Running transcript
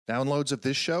Downloads of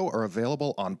this show are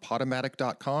available on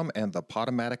Podomatic.com and the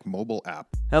Podomatic mobile app.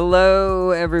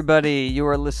 Hello, everybody. You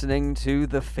are listening to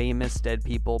the Famous Dead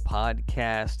People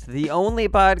podcast, the only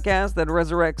podcast that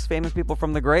resurrects famous people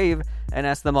from the grave and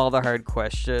asks them all the hard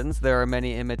questions. There are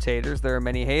many imitators, there are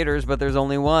many haters, but there's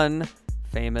only one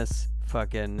famous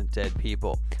fucking dead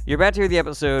people. You're about to hear the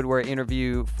episode where I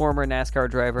interview former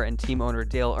NASCAR driver and team owner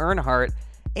Dale Earnhardt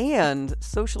and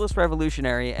socialist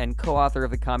revolutionary and co-author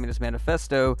of the Communist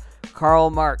Manifesto, Karl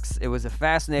Marx. It was a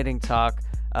fascinating talk.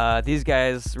 These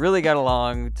guys really got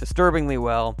along disturbingly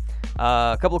well.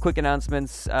 A couple of quick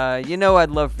announcements. I'd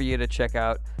love for you to check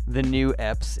out the new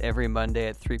EPs every Monday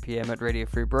at 3 p.m. at Radio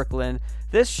Free Brooklyn.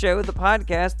 This show, the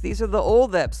podcast, these are the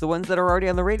old EPs, the ones that are already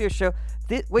on the radio show.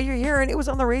 What you're hearing, it was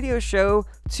on the radio show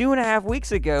 2.5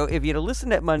 weeks ago. If you'd have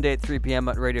listened at Monday at 3 p.m.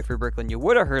 at Radio Free Brooklyn, you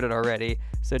would have heard it already.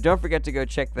 So don't forget to go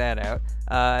check that out.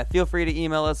 Feel free to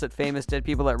email us at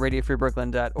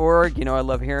famousdeadpeople@radiofreebrooklyn.org. I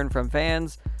love hearing from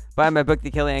fans. Buy my book,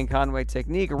 The Kellyanne Conway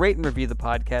Technique. Rate and review the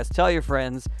podcast. Tell your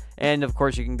friends. And, of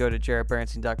course, you can go to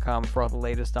jarrettberenstein.com for all the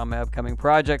latest on my upcoming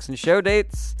projects and show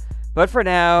dates. But for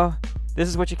now, this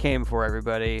is what you came for,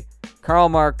 everybody. Karl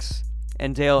Marx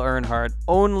and Dale Earnhardt,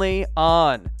 only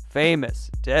on Famous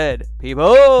Dead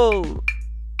People.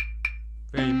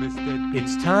 Famous Dead People.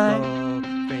 It's time.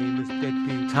 Famous Dead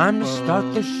People. Time to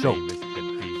start the show.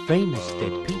 Famous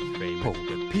Dead People.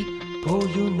 People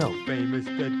you know. Famous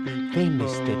Dead People.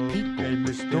 Famous Dead People.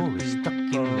 Famous stories stuck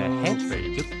in their heads.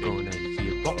 You're gonna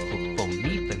hear all from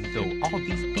me, even though all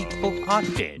these people are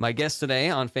dead. My guests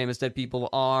today on Famous Dead People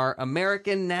are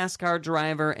American NASCAR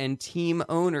driver and team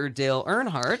owner Dale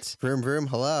Earnhardt. Vroom, vroom,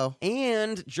 hello.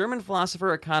 And German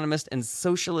philosopher, economist, and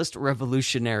socialist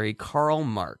revolutionary Karl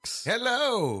Marx.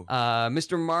 Hello.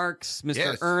 Mr. Marx, Mr.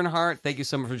 Yes. Earnhardt, thank you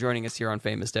so much for joining us here on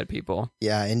Famous Dead People.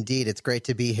 Yeah, indeed. It's great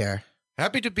to be here.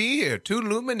 Happy to be here. Two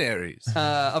luminaries.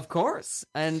 Of course.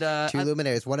 And Two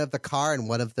luminaries, one of the car and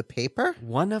one of the paper.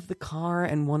 one of the car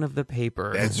and one of the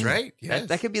paper. That's right. Yes.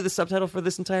 That could be the subtitle for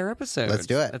this entire episode. Let's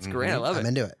do it. That's great. I love I'm it.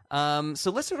 into it.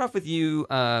 So let's start off with you,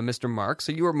 Mr. Marx.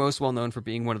 So you are most well known for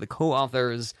being one of the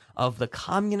co-authors of the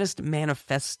Communist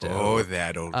Manifesto. Oh,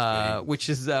 that old thing. Which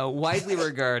is widely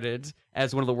regarded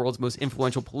as one of the world's most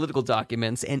influential political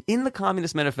documents. And in the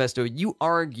Communist Manifesto, you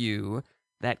argue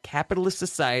that capitalist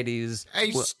societies...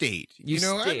 I state. I'm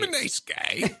state. a nice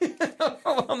guy.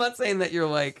 I'm not saying that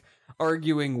you're,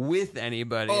 arguing with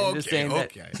anybody. I'm just saying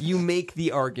that you make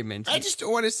the argument. I just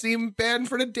don't want to seem bad in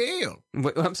front of Dale.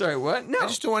 I'm sorry, what? No. I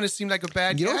just don't want to seem like a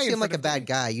bad You guy. don't seem like a bad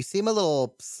guy. You seem a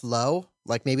little slow,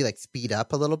 maybe speed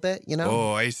up a little bit,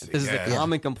 Oh, I see. This is a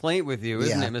common complaint with you,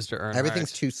 isn't it, Mr. Earnhardt?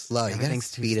 Everything's too slow. You gotta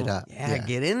speed it up. Yeah,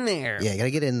 get in there. Yeah, you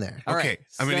gotta get in there. All Okay, right,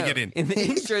 I'm going to so, get in. In the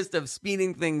interest of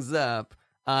speeding things up,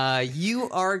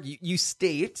 you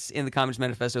state in the Communist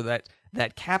Manifesto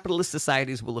that capitalist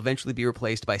societies will eventually be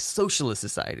replaced by socialist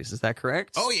societies. Is that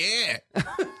correct? Oh, yeah.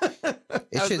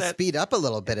 It should speed up a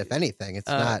little bit, if anything. It's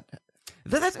not...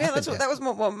 That was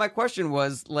what my question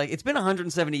was. It's been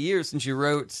 170 years since you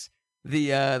wrote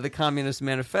the Communist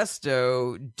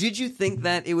Manifesto. Did you think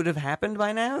that it would have happened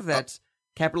by now? That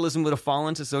capitalism would have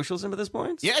fallen to socialism at this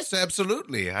point? Yes,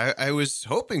 absolutely. I was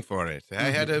hoping for it. I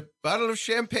had a bottle of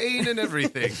champagne and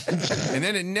everything. And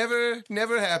then it never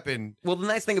happened. Well, the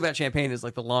nice thing about champagne is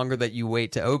the longer that you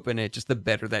wait to open it, just the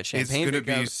better that champagne It's going to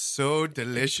becomes. be so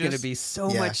delicious. It's going to be so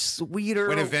much sweeter.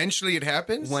 When eventually it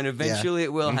happens? When eventually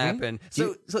it will happen.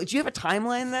 So do you have a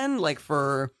timeline then?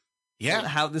 For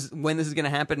when this is going to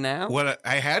happen now? Well,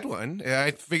 I had one. I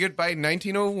figured by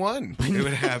 1901 it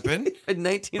would happen. In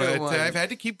 1901. But I've had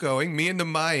to keep going. Me and the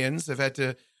Mayans have had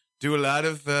to do a lot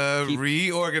of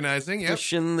reorganizing.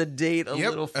 Pushing the date a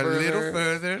little further. A little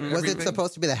further. Was it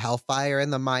supposed to be the hellfire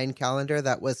in the Mayan calendar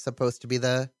that was supposed to be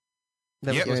the...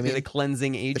 That was supposed to be the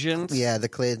cleansing agent? The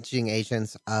cleansing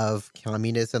agents of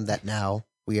communism that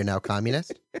we are now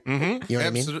communist? Mm-hmm. You know what I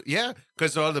mean? Absolutely. Yeah,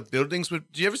 because all the buildings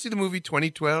would... Do you ever see the movie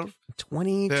 2012?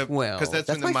 2012. Because that's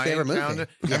when the my favorite Mayan movie.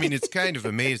 calendar... I mean, it's kind of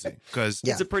amazing. Because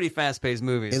It's a pretty fast-paced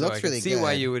movie. It so looks I can really see good.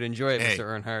 why you would enjoy it, Hey. Mr.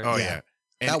 Earnhardt. Oh, yeah.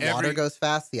 And that water goes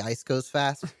fast. The ice goes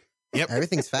fast. Yep.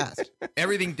 Everything's fast.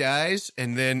 Everything dies,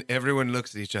 and then everyone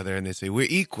looks at each other and they say, we're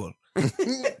equal.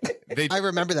 I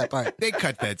remember that part. They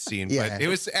cut that scene, Yeah. but it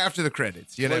was after the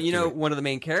credits. One of the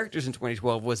main characters in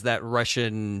 2012 was that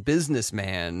Russian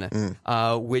businessman,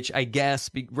 which I guess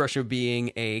Russia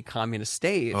being a communist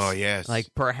state. Oh, yes.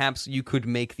 Perhaps you could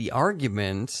make the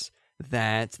argument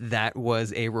that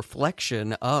was a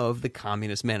reflection of the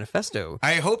Communist Manifesto.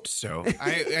 I hoped so.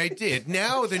 I did.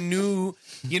 Now the new,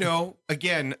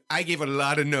 again, I gave a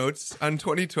lot of notes on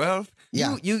 2012.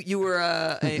 Yeah. You were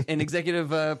an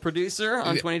executive producer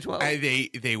on 2012.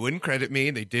 They wouldn't credit me.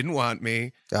 They didn't want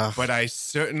me. Ugh. But I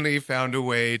certainly found a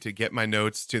way to get my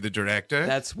notes to the director.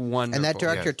 That's wonderful. And that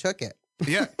director Yes. took it.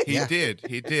 Yeah, he Yeah. did.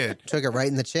 He did. Took it right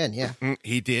in the chin. Yeah.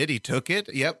 He did. He took it.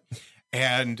 Yep.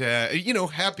 And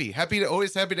happy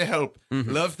to help.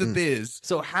 Love the biz.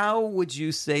 So how would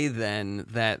you say then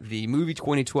that the movie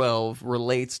 2012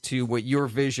 relates to what your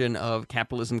vision of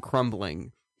capitalism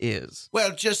crumbling is?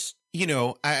 Well, just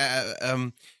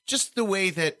just the way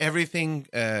that everything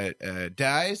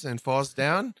dies and falls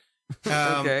down.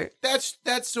 Okay. That's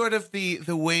sort of the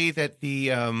way that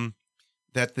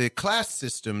the class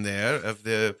system there of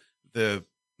the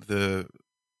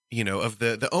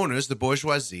owners, the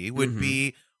bourgeoisie, would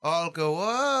be all go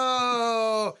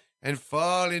oh and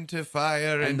fall into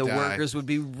fire And the die. workers would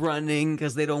be running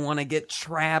because they don't want to get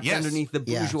trapped Yes. underneath the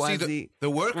Yeah. See, bourgeoisie. See, the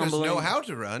workers crumbling. know how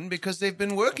to run because they've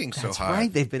been working so That's hard.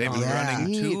 right, they've been on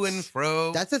running their to feet. and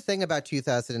fro. That's the thing about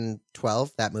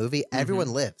 2012, that movie.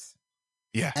 Everyone lives.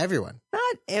 yeah. Everyone.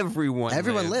 Not everyone.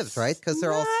 Everyone lives, right? Because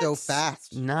they're all so Not-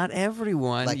 fast. Not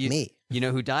everyone. Like me. You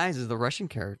know who dies is the Russian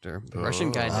character. The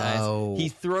Russian guy dies. Oh. He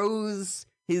throws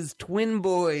his twin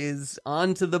boys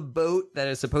onto the boat that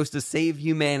is supposed to save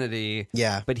humanity,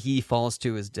 Yeah. but he falls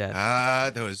to his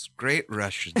death. Those great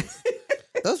Russians.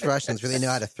 Those Russians really know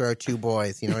how to throw two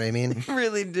boys. You know what I mean?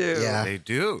 Really do. Yeah. They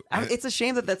do. It's a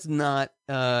shame that that's not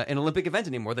an Olympic event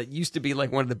anymore. That used to be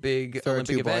like one of the big Throw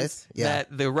Olympic two events boys? Yeah.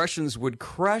 that the Russians would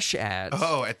crush at.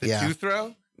 Oh, at the Yeah. two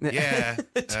throw? Yeah.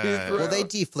 The two throw. Well, they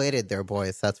deflated their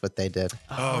boys. That's what they did.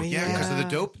 Oh, yeah, because of the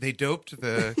dope. They doped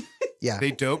the Yeah.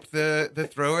 they doped the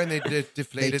thrower and they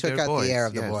deflated They took their out the boys. air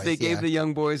of the Yes. boys. They gave yeah. the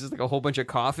young boys just like a whole bunch of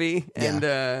coffee, and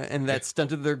that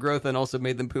stunted their growth and also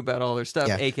made them poop out all their stuff,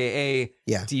 Yeah. aka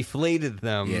Yeah. deflated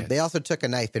them. Yeah. They also took a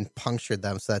knife and punctured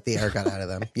them so that the air got out of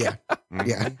them. Yeah.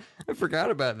 Yeah. I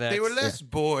forgot about that. They were less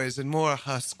boys and more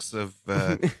husks of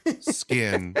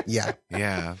skin. Yeah.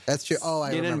 Yeah. That's true. Oh, I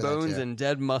skin and remember bones that too. and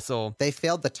dead muscle. They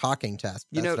failed the talking test.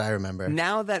 You That's know, what I remember.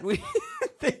 Now that we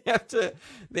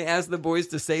they ask the boys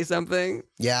to say something.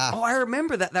 Yeah. Oh, I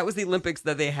remember that. That was the Olympics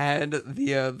that they had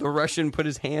the Russian put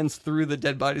his hands through the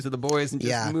dead bodies of the boys and just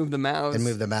Yeah. move them out And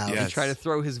move them out. Yeah. and try to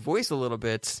throw his voice a little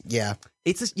bit. Yeah.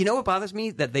 It's just, you know what bothers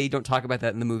me? That they don't talk about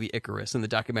that in the movie Icarus, in the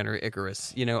documentary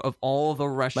Icarus. You know, of all the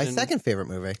Russian. My second favorite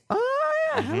movie. Oh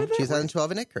yeah, how did that work?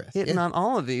 2012 and Icarus. Hitting Yeah. on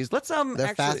all of these. Let's They're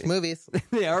actually, fast movies.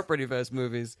 They are pretty fast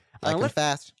movies. Like them let's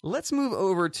fast. let's move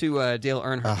over to Dale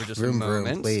Earnhardt for just Vroom, a vroom,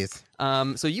 moment. please.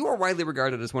 So you are widely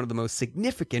regarded as one of the most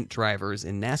significant drivers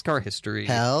in NASCAR history.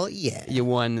 Hell yeah. You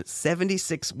won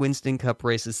 76 Winston Cup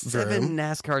races, 7 Vroom.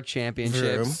 NASCAR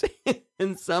championships,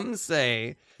 and some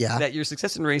say Yeah. that your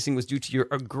success in racing was due to your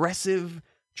aggressive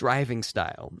driving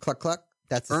style Cluck, cluck.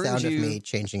 That's the Earned sound of you- me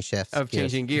changing shifts. of gears.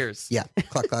 changing gears. Yeah.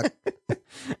 Cluck, cluck.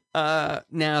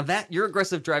 Now that your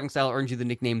aggressive driving style earned you the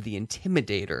nickname the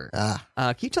Intimidator.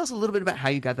 Can you tell us a little bit about how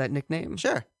you got that nickname?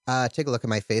 Sure. Take a look at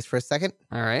my face for a second.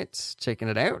 All right, checking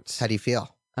it out. How do you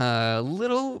feel?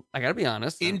 Little, I gotta be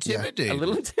honest. Intimidated. A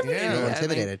little intimidated. Yeah. A little I think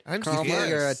intimidated. I'm You Karl feel scared.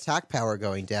 your attack power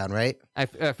going down, right? I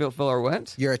feel or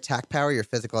what? Your attack power, your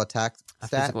physical attack stat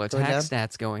Physical going attack down?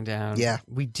 stats going down. Yeah.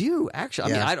 we do actually. I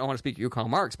mean, Yeah. I don't want to speak to you, Karl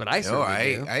Marx, but I No,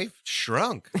 certainly do. I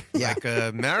shrunk Yeah.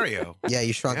 like Mario. Yeah,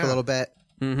 you shrunk a Yeah. little bit.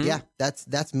 Mhm. Yeah,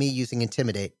 that's me using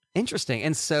intimidate. Interesting.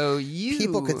 And so you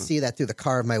People could see that through the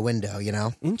car of my window, you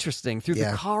know? Interesting through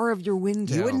Yeah. the car of your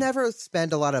window. You would never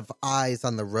spend a lot of eyes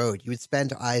on the road. You would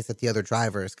spend eyes at the other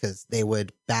drivers because they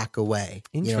would back away.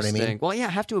 You know what I Interesting. mean? Well, yeah,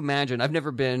 I have to imagine. I've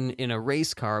never been in a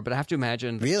race car, but I have to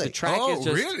imagine Really? the track Oh, is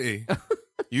just really?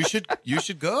 You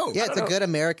should go. Yeah, it's a good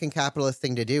American capitalist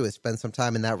thing to do is spend some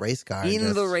time in that race car. and in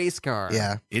just- the race car.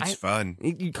 Yeah. It's I-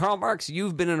 fun. Karl Marx,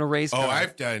 you've been in a race Oh, car.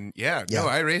 I've done. Yeah. Yeah. No,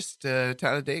 I raced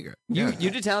Talladega. You Yeah.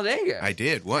 you did Talladega. I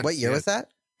did once. What year yeah. was that?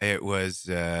 It was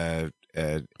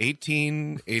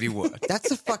 1881. That's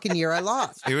the fucking year I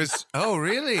lost. It was. Oh,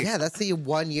 really? Yeah, that's the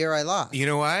 1 year I lost. You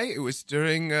know why? It was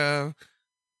during.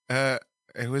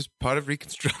 It was part of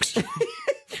Reconstruction.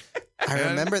 I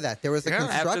remember that. There was a Yeah.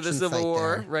 construction After the Civil site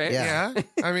War, there. right? Yeah. Yeah.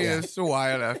 I mean, Yeah. it's a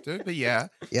while after, but yeah.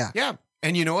 Yeah. Yeah.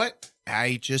 And you know what?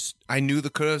 I knew the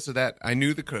curves of that. I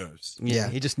knew the curves. Yeah, Yeah.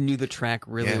 he just knew the track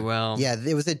really Yeah. well. Yeah,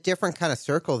 it was a different kind of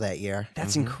circle that year.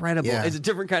 That's incredible. Yeah. It's a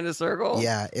different kind of circle.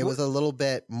 Yeah, it was a little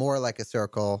bit more like a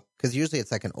circle because usually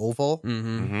it's like an oval,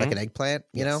 Mm-hmm. Mhm. like an eggplant,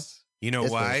 you know? You know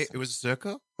This why was- it was a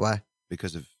circle? Why?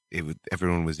 Because of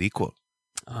everyone was equal.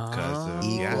 Oh,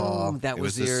 Equal. that It was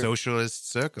was the your socialist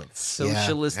circle.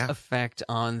 socialist Yeah. effect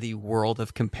on the world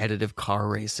of competitive car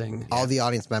racing. All the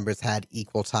audience members had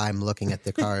equal time looking at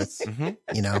the cars, Mhm.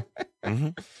 you know?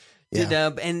 Mhm.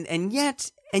 Yeah.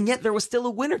 And yet there was still a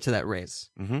winner to that race.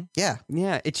 Yeah.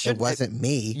 Yeah, it should. It wasn't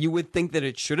me. You would think that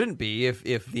it shouldn't be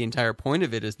if the entire point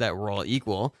of it is that we're all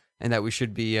equal and that we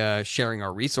should be sharing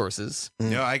our resources.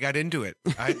 No, I got into it.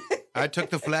 I took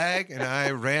the flag and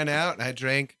I ran out and I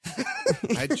drank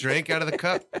out of the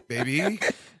cup, baby.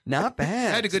 Not I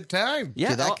bad. had a good time. Yeah,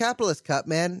 Dude, that capitalist cup,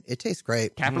 man, it tastes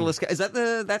great. capitalist. Is that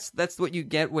that's what you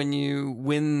get when you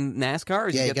win NASCAR? Or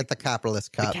Yeah, you get the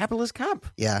capitalist the cup. capitalist cup.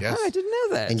 Yeah. Yes. Oh, I didn't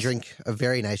know that. And drink a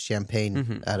very nice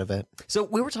champagne out of it. So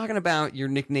we were talking about your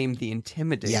nickname, the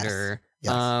Intimidator,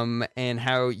 Yes. and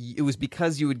how it was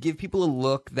because you would give people a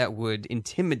look that would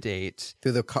intimidate.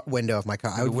 Through the window of my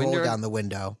car. I The would roll window? down the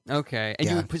window. Okay, and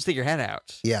you Yeah. would stick your head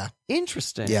out. Yeah.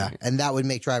 Interesting. Yeah. And that would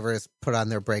make drivers put on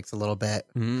their brakes a little bit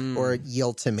Mm, or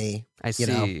yield to me. I see. you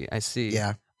know. I see.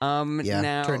 Yeah. Yeah.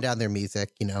 Now, Turn down their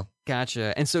music,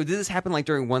 Gotcha. And so did this happen like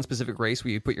during one specific race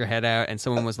where you put your head out and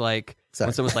someone was like, Sorry.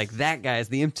 when someone's like, that guy's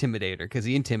the Intimidator because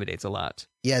he intimidates a lot.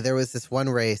 Yeah, there was this one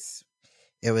race.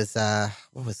 It was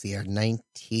what was the year?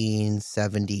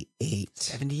 1978.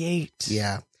 78.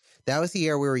 Yeah. That was the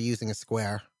year we were using a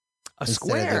square A instead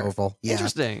square. of the oval. Yeah.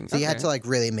 Interesting. So you had Okay. to like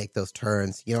really make those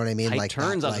turns. You know what I mean? Tight Like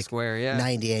turns that, on like the square, yeah.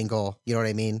 90 angle. You know what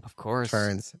I mean? Of course.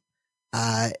 Turns.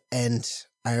 And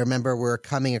I remember we were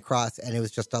coming across and it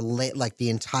was just like the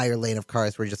entire lane of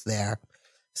cars were just there.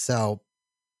 So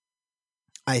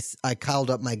I called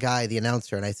up my guy, the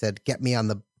announcer, and I said, "Get me on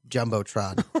the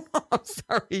Jumbotron." I'm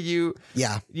sorry,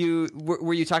 Yeah.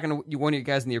 were you talking to one of you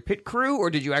guys in your pit crew, or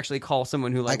did you actually call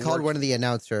someone who I called one of the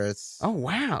announcers. Oh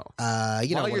wow! One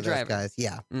you're of those driving. guys.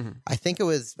 Yeah. Mhm. I think it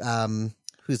was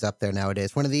who's up there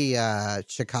nowadays? One of the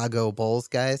Chicago Bulls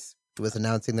guys who was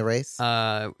announcing the race.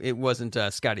 It wasn't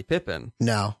Scottie Pippen.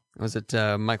 No. Was it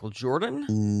Michael Jordan?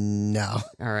 No.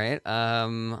 All right.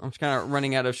 I'm just kind of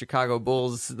running out of Chicago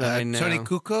Bulls that I know. Tony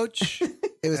Kukoc.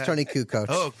 It was Tony Kukoc.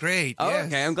 Oh, great. Oh, yes.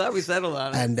 okay. I'm glad we settled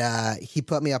on it. And he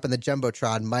put me up in the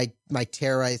Jumbotron. My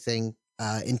terrorizing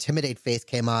intimidate face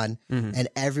came on, Mhm. and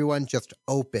everyone just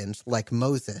opened like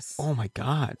Moses Oh my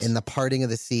God! in the parting of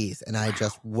the seas. And I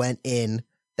just went in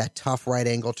that tough right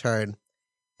angle turn,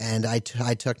 and I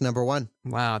took number one.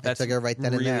 Wow, that's took it right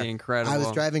then and really there. incredible. I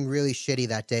was driving really shitty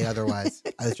that day otherwise.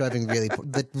 I was driving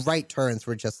the right turns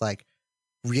were just like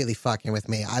really fucking with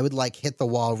me. I would like hit the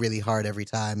wall really hard every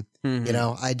time. Mhm. You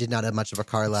know, I did not have much of a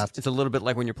car left. It's a little bit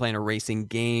like when you're playing a racing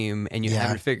game and you Yeah.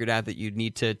 haven't figured out that you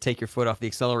need to take your foot off the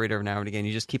accelerator every now and again.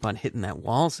 You just keep on hitting that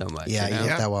wall so much. Yeah, you you know?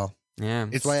 hit that wall. Yeah.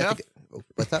 It's That's why I have tough. to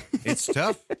what's up? It's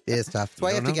tough. It is tough. That's why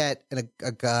you have don't to get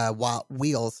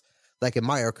wheels like in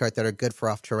Mario Kart that are good for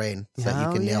off terrain, so that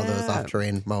you can nail those yeah. off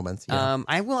terrain moments. you know?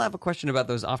 I will have a question about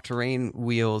those off-terrain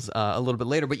wheels a little bit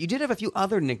later, but you did have a few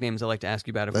other nicknames I'd like to ask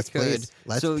you about if Let's we could. please.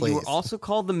 Let's so you were please. also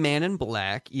called the Man in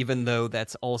Black, even though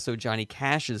that's also Johnny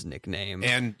Cash's nickname.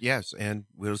 And yes, and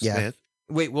Will Yeah. Smith.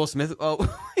 Wait, Will Smith? Oh,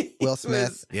 Will it Smith.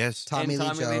 was- Yes. Tommy Lee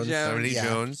Tommy Lee Jones. Jones. Tommy Lee Yeah.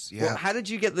 Jones. Yeah. Well, how did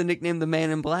you get the nickname the Man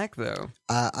in Black, though?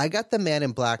 I got the Man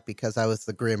in Black because I was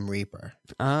the Grim Reaper.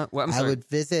 Well, I'm I sorry. would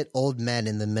visit old men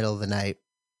in the middle of the night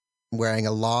wearing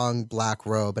a long black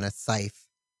robe and a scythe.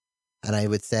 And I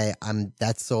would say,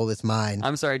 that soul is mine.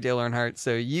 I'm sorry, Dale Earnhardt.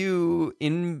 So you,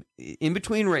 in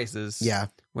between races, Yeah.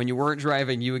 when you weren't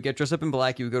driving, you would get dressed up in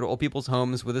black. You would go to old people's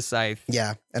homes with a scythe.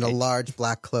 Yeah. And a large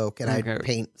black cloak. And Okay. I'd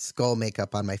paint skull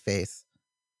makeup on my face.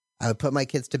 I would put my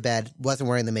kids to bed. Wasn't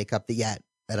wearing the makeup yet.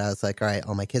 And I was like, all right,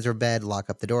 all my kids are in bed. Lock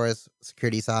up the doors.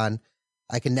 Security's on.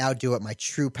 I can now do what my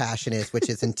true passion is, which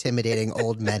is intimidating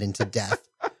old men into death.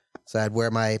 So I'd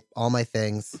wear all my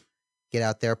things, get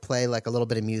out there, play like a little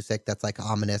bit of music that's like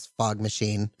ominous, fog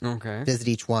machine, Okay. visit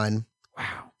each one.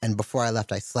 Wow. And before I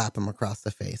left, I slap them across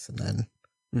the face, and then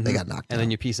they Mhm. got knocked out. And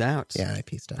then you peace out. Yeah, I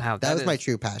pieced out. Wow, that that was my is-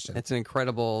 true passion. That's an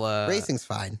incredible. Racing's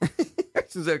fine.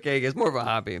 Racing's okay. It's more of a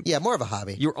hobby. Yeah, more of a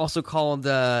hobby. You were also called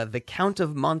the Count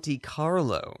of Monte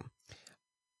Carlo.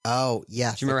 Oh,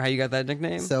 yeah. Do you remember how you got that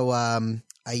nickname? So,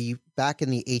 I back in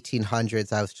the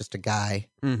 1800s, I was just a guy,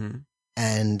 Mm-hmm.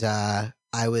 and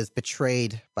I was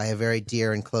betrayed by a very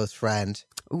dear and close friend.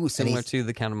 Ooh, similar he's- to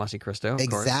the Count of Monte Cristo. Of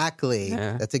course. Exactly.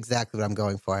 Yeah. That's exactly what I'm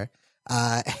going for.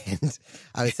 And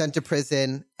I was sent to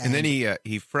prison. And then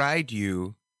he fried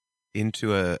you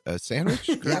into a sandwich,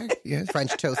 correct? Yes.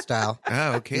 French toast style.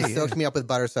 Oh, okay. He yeah. soaked me up with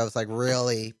butter, so I was like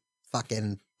really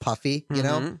fucking puffy, you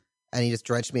know? Mhm. And he just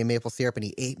drenched me in maple syrup and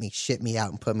he ate me, shit me out,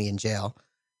 and put me in jail.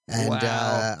 And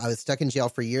Wow. I was stuck in jail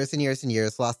for years and years and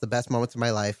years, lost the best moments of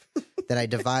my life. Then I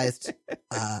devised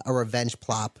a revenge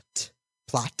plot.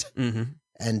 Mm-hmm.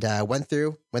 And went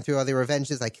through all the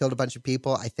revenges. I killed a bunch of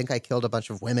people. I think I killed a bunch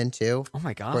of women too. Oh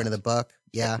my God. According to the book.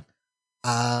 Yeah.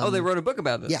 oh, they wrote a book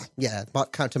about this. Yeah.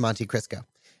 Count to Monte Cristo.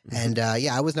 And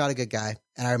yeah, I was not a good guy.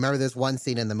 And I remember there's one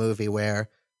scene in the movie where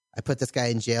I put this guy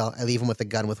in jail. I leave him with a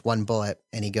gun with one bullet.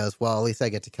 And he goes, well, at least I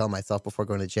get to kill myself before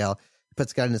going to jail. He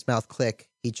puts the gun in his mouth, click.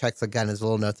 He checks the gun. There's a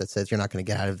little note that says, you're not going to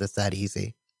get out of this that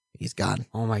easy. He's gone.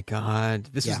 Oh my God!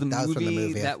 This Yeah, was the that was from the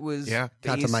movie. that was Yeah.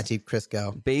 Count to based, my teeth, Chris,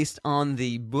 go. based on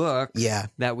the book. Yeah,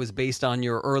 That was based on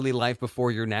your early life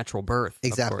before your natural birth. of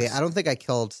exactly. course. I don't think I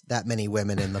killed that many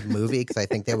women in the movie because I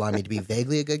think they wanted me to be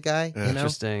vaguely a good guy. You know?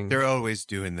 Interesting. They're always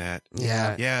doing that.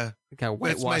 Yeah. Yeah. Kind of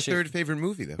That's my whitewashing. third favorite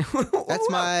movie, though. That's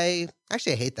my.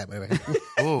 Actually, I hate that movie.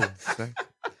 Oh, sorry.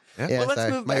 Yeah, Well, let's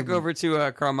sorry. move back over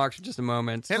to Karl Marx for just a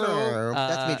moment. Hello.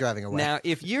 That's me driving away. Now,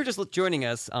 if you're just joining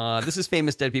us, this is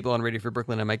Famous Dead People on Radio for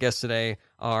Brooklyn, and my guests today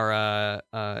are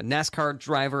NASCAR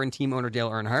driver and team owner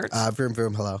Dale Earnhardt Vroom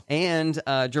vroom. Hello. and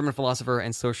German philosopher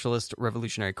and socialist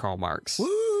revolutionary Karl Marx.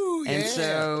 Woo, yeah. And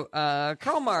so,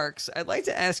 Karl Marx, I'd like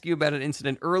to ask you about an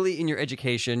incident early in your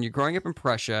education. You're growing up in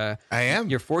Prussia. I am.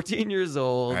 You're 14 years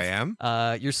old. I am.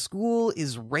 Your school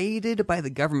is raided by the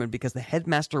government because the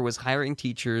headmaster was hiring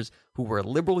teachers who were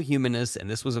liberal humanists, and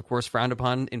this was, of course, frowned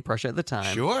upon in Prussia at the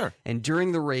time. Sure. And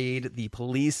during the raid, the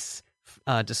police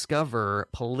discover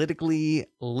politically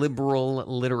liberal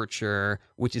literature,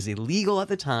 which is illegal at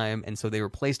the time, and so they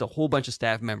replaced a whole bunch of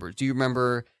staff members. Do you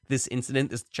remember this incident,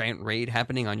 this giant raid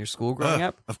happening on your school growing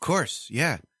up? Of course,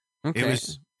 yeah. Okay. It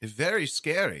was very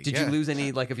scary. Did yeah. you lose any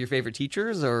of your favorite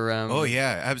teachers or? Oh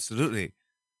yeah, absolutely.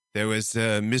 There was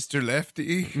Mr.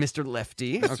 Lefty. Mr.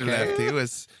 Lefty.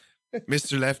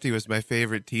 Mr. Lefty was my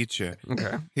favorite teacher.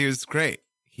 Okay. He was great.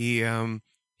 He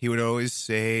would always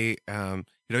say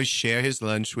he'd always share his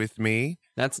lunch with me.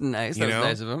 That's nice. You That was know?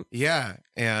 nice of him. Yeah,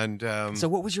 and So,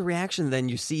 what was your reaction then?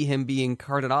 You see him being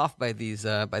carted off by these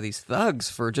thugs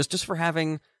for just for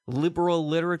having liberal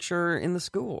literature in the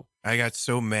school. I got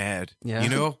so mad. Yeah. You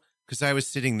know, because I was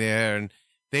sitting there and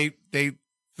they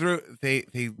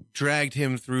dragged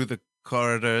him through the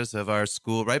corridors of our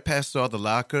school, right past all the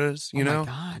lockers, you know? Oh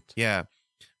my God. Yeah.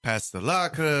 Past the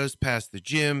lockers, past the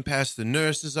gym, past the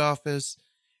nurse's office.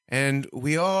 And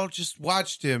we all just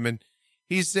watched him. And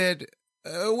he said,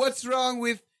 what's wrong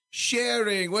with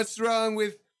sharing? What's wrong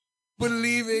with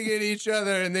believing in each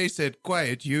other? And they said,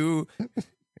 quiet, you.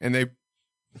 And they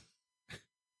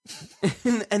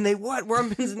And they what? We're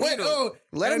on pins and went, needles. oh.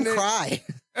 Let him and they- cry.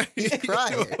 He's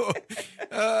crying.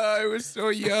 I was so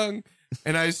young.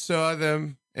 And I saw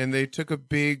them, and they took a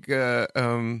big, they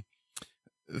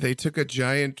took a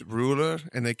giant ruler,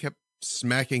 and they kept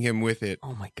smacking him with it.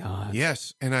 Oh my God.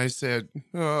 Yes. And I said,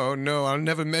 oh, no, I'll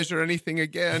never measure anything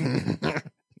again.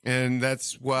 And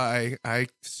that's why I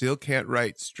still can't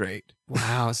write straight.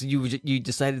 Wow. So you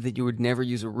decided that you would never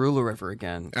use a ruler ever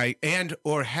again,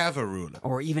 Or have a ruler.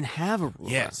 or even have a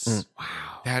ruler. Yes. Wow.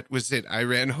 That was it. I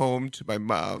ran home to my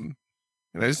mom,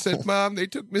 and I said, Mom, they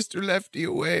took Mr. Lefty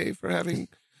away for having,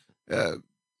 what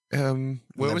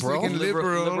was it Liberal? again?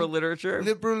 Liberal literature.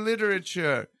 Liberal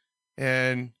literature.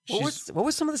 And What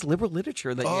was some of this liberal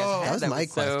literature that you guys Oh, had? That was my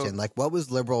so- question. Like, what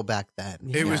was liberal back then?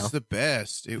 Yeah. it You was know? the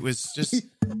best. It was just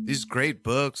these great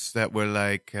books that were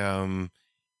like,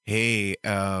 hey,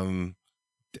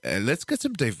 let's get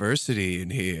some diversity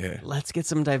in here. Let's get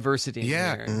some diversity in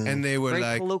Yeah. here. And they were Great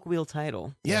like, colloquial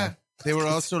title. yeah, they were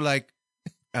also like,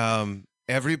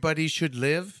 everybody should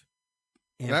live.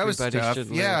 That was Everybody tough. should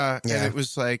live. Yeah. Yeah. And it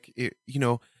was like,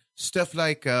 stuff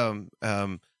like,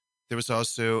 there was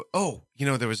also,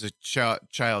 there was a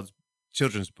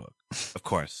children's book, of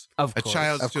course. Of A course.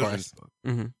 child's Of children's book.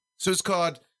 Mhm. So it's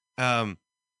called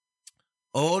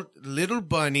Old Little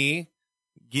Bunny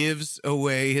Gives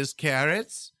Away His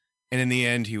Carrots. And in the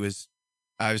end, he was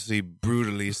obviously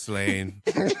brutally slain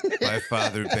by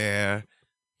Father Bear.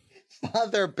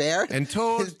 Father Bear? And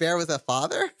told His bear was a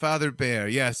father? Father Bear,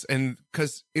 yes, and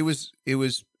because it was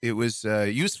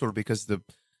useful because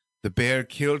the bear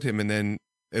killed him and then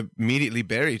immediately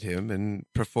buried him and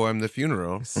performed the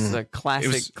funeral. This is a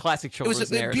classic It children's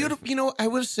was a narrative. beautiful. I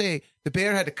will say the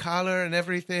bear had a collar and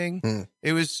everything. Mm.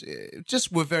 It was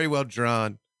just were very well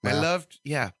drawn. I Yeah. loved,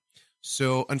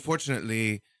 So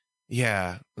unfortunately,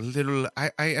 I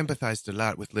empathized a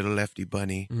lot with little Lefty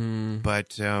Bunny, Mm.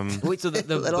 but Wait, so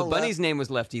the Little bunny's name was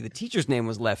Lefty. The teacher's name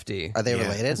was Lefty Are they Yeah.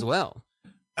 related? as well.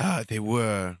 they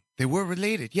were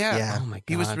related. Yeah. Yeah. Oh my God.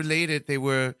 He was related. They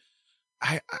were,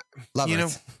 Lovers. you know,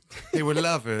 they were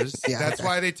lovers. Yeah. That's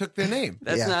why they took their name.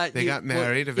 That's Yeah. not. They got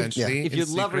married eventually. If in you're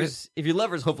secret.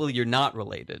 lovers, hopefully you're not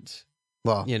related.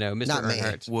 Well, You know, Mr. Not me.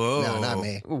 Earnhardt. Whoa, no, not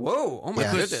me. Whoa! Oh my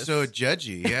Yeah. We're goodness! so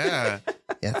judgy. Yeah,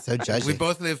 Yeah, so judgy. we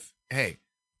both live. Hey,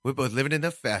 we're both living in the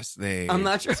fast lane. I'm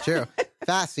not sure. It's true.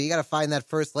 Fast, so you got to find that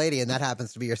first lady, and that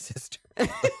happens to be your sister.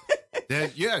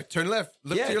 Then, turn left.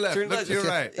 Look to your left. turn Look left. to your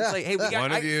right. It's like, hey, we got.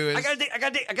 One of you is. I got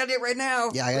a date right now.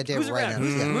 Yeah, I got a date Who's right around? now.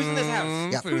 Who's, Yeah. who's in this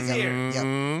house? Yep. Who's here?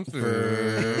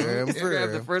 Vroom, You grab the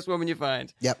vroom. first woman you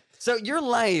find. Yep. So your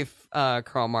life,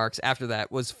 Karl Marx, after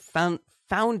that was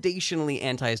foundationally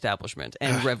anti-establishment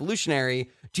and revolutionary.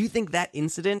 Do you think that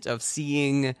incident of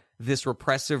seeing this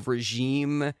repressive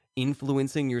regime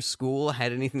influencing your school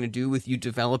had anything to do with you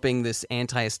developing this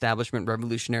anti-establishment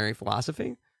revolutionary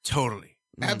philosophy? Totally.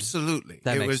 Absolutely.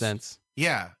 That It makes was- sense.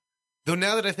 Yeah. Though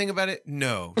now that I think about it,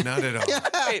 no, not at all.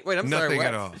 Wait, I'm sorry. Nothing What?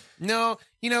 at all. No,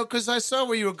 because I saw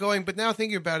where you were going, but now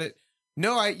thinking about it,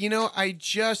 no,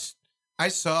 I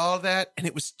saw all that and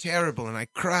it was terrible and I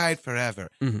cried forever.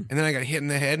 Mhm. And then I got hit in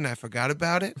the head and I forgot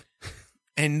about it.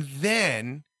 And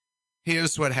then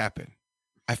here's what happened.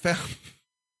 I found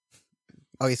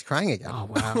Oh, he's crying again. Oh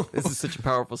wow, this is such a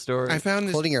powerful story. I found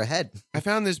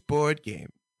this board game,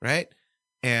 right?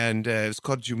 And it was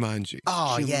called Jumanji.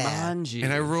 Oh, yeah. Jumanji.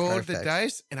 And I rolled the Perfect.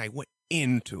 dice and I went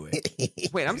into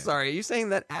it. Wait, I'm sorry. Are you saying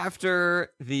that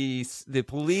after the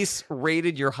police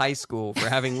raided your high school for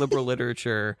having liberal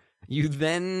literature, you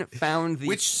then found the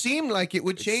Which seemed like it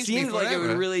would change me seemed like it would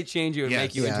forever. really change you and Yes.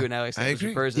 make you Yeah. into an Alexander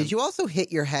agree. person? Did you also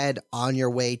hit your head on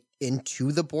your way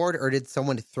into the board, or did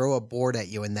someone throw a board at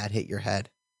you and that hit your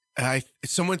head?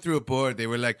 Someone threw a board. They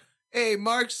were like, "Hey,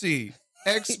 Marksy,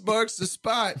 X marks the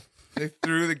spot." They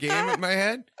threw the game at my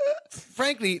head.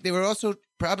 Frankly, they were also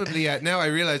probably now I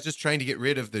realize just trying to get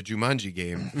rid of the Jumanji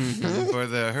game for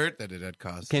the hurt that it had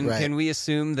caused. Can Right. we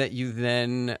assume that you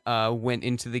then went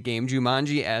into the game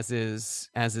Jumanji as is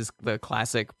the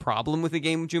classic problem with the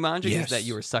game Jumanji is Yes. that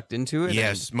you were sucked into it?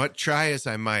 Yes, try as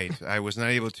I might, I was not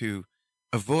able to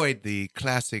avoid the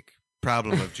classic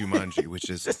problem of Jumanji, which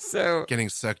is So getting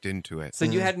sucked into it. So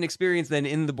you had an experience then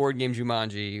in the board game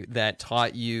Jumanji that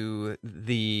taught you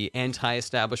the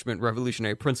anti-establishment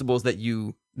revolutionary principles that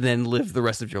you then live the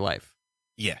rest of your life.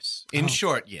 Yes, in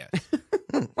short, yes.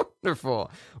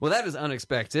 Wonderful. Well, that is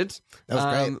unexpected. That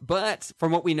was great. But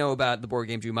from what we know about the board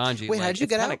game Jumanji, Wait, how'd you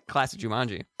get out? out? Classic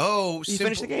Jumanji. Oh, You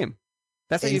finished the game.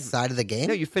 That's how you. Inside of the game?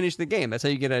 No, you finished the game. That's how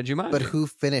you get out of Jumanji. But who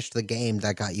finished the game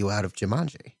that got you out of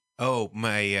Jumanji? Oh,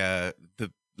 my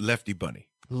the Lefty Bunny.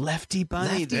 Lefty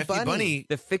Bunny, Lefty the, Bunny.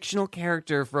 the fictional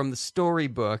character from the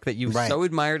storybook that you Right. so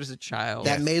admired as a child.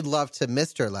 That made love to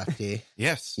Mr. Lefty.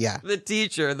 Yes. Yeah. The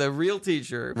teacher, the real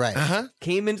teacher, Right. Uh-huh.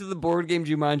 came into the board game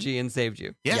Jumanji and saved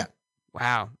you. Yeah. Yeah.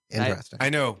 Wow. Interesting. I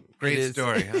know. Great It is.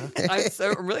 story, huh?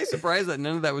 I'm really surprised that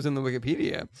none of that was in the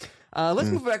Wikipedia. Let's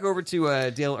move back over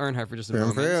to Dale Earnhardt for just a Vroom,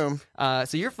 moment. vroom.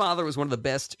 So your father was one of the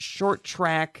best short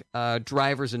track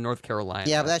drivers in North Carolina.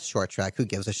 Yeah, but that's short track. Who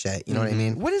gives a shit? You know what I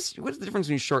mean? What is the difference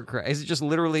between short track? Is it just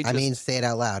literally? I Just, mean, say it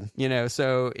out loud.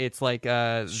 so it's like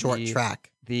Short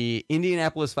track. the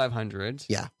Indianapolis 500.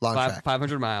 Yeah. Long track.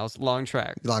 500 miles, long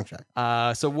track. Long track.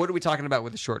 So what are we talking about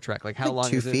with the short track? Like how Like long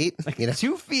 2 is it? feet, Like you know?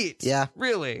 2 feet. Yeah.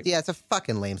 Really? Yeah, it's a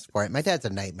fucking lame sport. My dad's a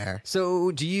nightmare.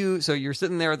 So you're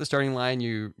sitting there at the starting line,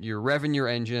 you're revving your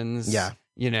engines. Yeah.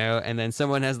 And then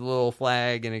someone has the little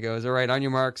flag and it goes, all right, on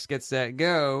your marks, get set,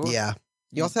 go. Yeah.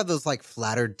 You also have those like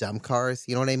flatter dumb cars.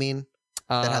 You know what I mean?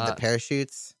 That have the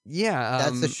parachutes. Yeah.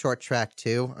 That's the short track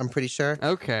too. I'm pretty sure.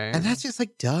 Okay. And that's just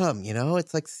like dumb. You know,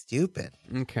 it's like stupid.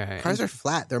 Okay. Cars are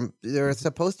flat. They're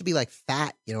supposed to be like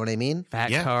fat. You know what I mean?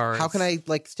 fat Yeah. cars. How can I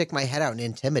like stick my head out and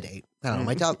intimidate? I don't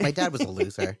know. My dad was a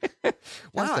loser. Wow,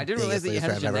 That's the I didn't realize biggest that you had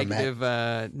loser such I've a ever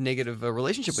met. negative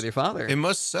relationship with your father. It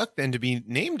must suck then to be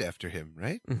named after him,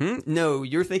 right? No,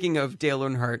 you're thinking of Dale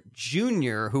Earnhardt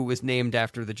Jr., who was named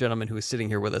after the gentleman who is sitting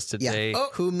here with us today. Oh,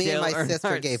 Who me and Dale my sister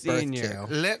Earnhardt gave birth Sr. to.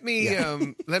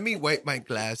 Let me wipe my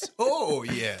glass. Oh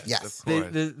yes, Yes. of The,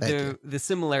 course. the, Thank the, you. the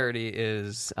similarity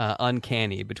is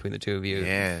uncanny between the two of you.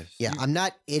 yes. Yeah, I'm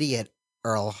not idiot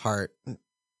Earl Hart.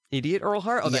 Idiot Earl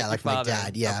Hart? Oh, Yeah, that's like your my father.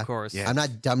 dad, yeah. Of course. Yeah. I'm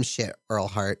not dumb shit Earl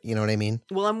Hart. You know what I mean?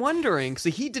 Well, I'm wondering, so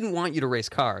he didn't want you to race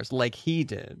cars like he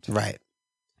did. Right.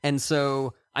 And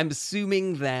so I'm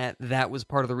assuming that was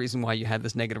part of the reason why you had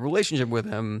this negative relationship with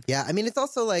him. Yeah, I mean, it's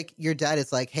also like your dad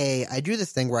is like, hey, I do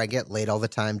this thing where I get laid all the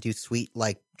time, do sweet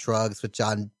like drugs with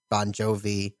John Bon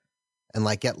Jovi, and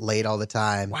like get laid all the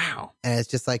time. Wow. And it's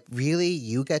just like, really,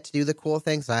 you get to do the cool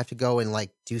thing, so I have to go and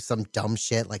like do some dumb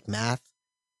shit like math.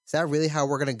 Is that really how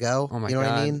we're gonna go? Oh my you know God.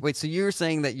 what I mean? Wait, so you're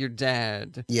saying that your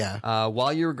dad, Yeah,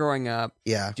 while you were growing up,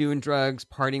 yeah. doing drugs,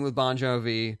 partying with Bon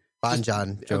Jovi. Bon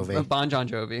John Jovi. Bon John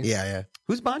Jovi. Yeah, yeah.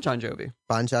 Who's Bon John Jovi?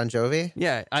 Bon John Jovi.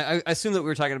 Yeah, I assume that we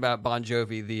were talking about Bon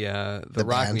Jovi, the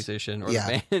rock band. musician or Yeah.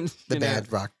 the band. The you know?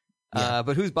 band rock. Yeah.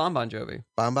 But who's Bon Jovi?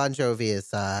 Bon Jovi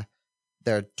is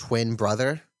their twin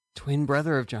brother. Twin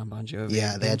brother of John Bon Jovi.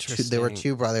 Yeah, they had there were Interesting.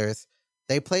 two brothers.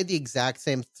 They played the exact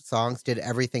same songs, did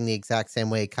everything the exact same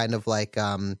way, kind of like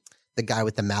the guy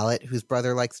with the mallet whose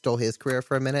brother like stole his career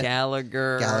for a minute.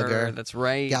 Gallagher. That's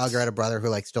right. Gallagher had a brother who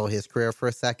like stole his career for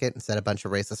a second and said a bunch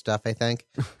of racist stuff, I think.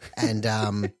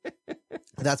 And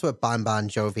that's what Bon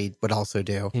Jovi would also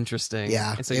do. Interesting.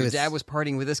 Yeah, And so it your was- dad was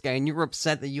partying with this guy, and you were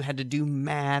upset that you had to do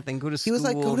math and go to He school. was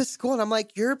like, go to school. And I'm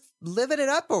like, you're living it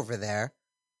up over there.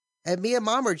 And me and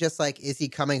mom were just like, is he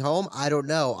coming home? I don't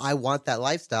know. I want that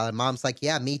lifestyle. And mom's like,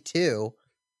 yeah, me too.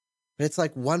 But it's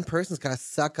like one person's got to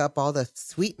suck up all the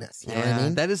sweetness. You know what I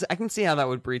mean? That is, I can see how that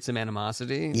would breed some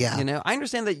animosity. Yeah. You know, I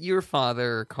understand that your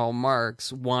father, Karl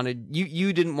Marx, wanted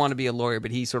you didn't want to be a lawyer,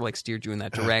 but he sort of like steered you in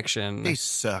that direction. They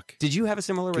suck. Did you have a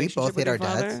similar We relationship both with hit your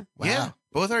our father? dads. Wow. Yeah,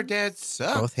 both our dads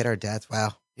suck. Both hit our dads.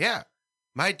 Wow. Yeah,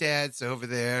 my dad's over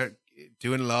there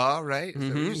doing law, right? Is that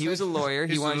what you He was a said? lawyer.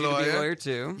 He He's a wanted you to be a lawyer. lawyer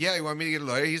too. Yeah, he wanted me to get a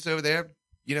lawyer. He's over there,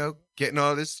 getting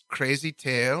all this crazy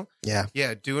tail. Yeah.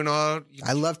 Yeah, doing all.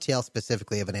 I love tail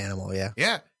specifically of an animal. Yeah.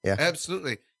 Yeah, Yeah.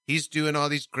 absolutely. He's doing all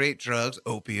these great drugs,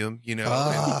 opium,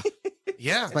 Ah,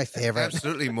 yeah, it's my favorite.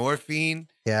 absolutely, morphine.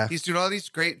 Yeah. He's doing all these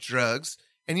great drugs,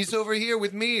 and he's over here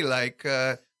with me, like,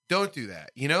 don't do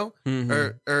that,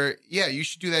 Mhm. or yeah, you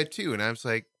should do that too. And I was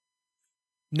like,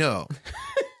 no,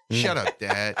 shut up,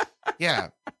 Dad. Yeah.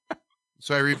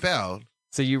 So I rebelled.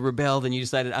 So you rebelled and you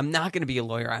decided, I'm not going to be a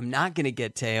lawyer. I'm not going to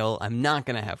get tail. I'm not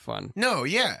going to have fun. No,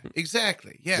 yeah,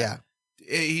 exactly. Yeah.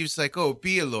 Yeah. He was like, oh,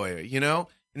 be a lawyer,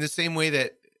 in the same way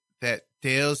that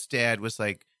Dale's dad was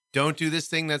like, don't do this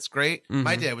thing that's great.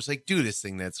 My Mhm. dad was like, do this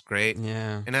thing that's great.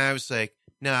 Yeah. And I was like,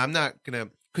 no, I'm not going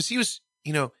to, because he was,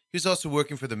 he was also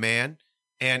working for the man.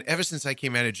 And ever since I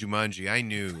came out of Jumanji, I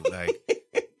knew like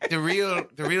the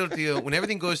real deal, when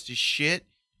everything goes to shit,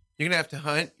 you're going to have to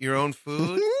hunt your own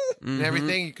food and Mhm.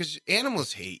 everything because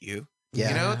animals hate you.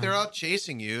 Yeah. They're all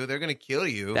chasing you. They're going to kill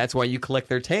you. That's why you collect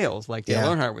their tails, like Dale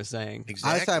Yeah. Earnhardt was saying. I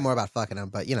exactly. was talking more about fucking them,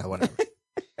 but whatever.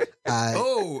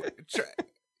 Oh,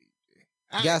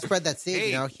 You gotta spread that seed.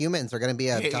 Hey. Humans are gonna be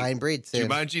a Hey. dying breed soon.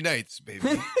 Jumanji Nights, baby.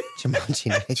 Jumanji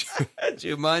nights.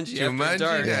 Jumanji After Jumanji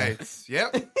Dark. Nights.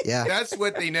 Yep. Yeah. That's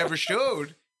what they never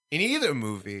showed in either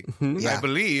movie. Yeah. I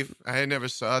believe. I never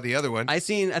saw the other one. I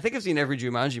think I've seen every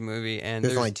Jumanji movie, and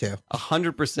There's there's only two.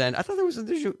 100%. I thought there was a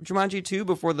Jumanji 2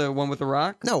 before the one with The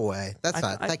Rock. No way. That's I'm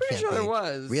not. That pretty can't sure be. there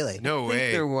was. Really? no I think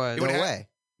way. there was. It No would have- way.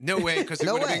 No way, because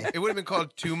No it would way. have been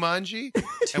called Tumanji,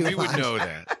 and we would Jumanji. know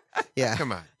that. Yeah.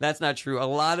 Come on. That's not true. A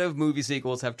lot of movie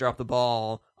sequels have dropped the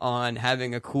ball on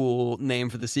having a cool name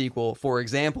for the sequel. For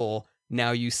example, Now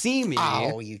You See Me.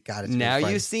 Oh, you got it. Now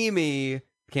You See Me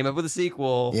came up with a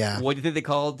sequel. Yeah. What do you think they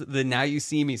called the Now You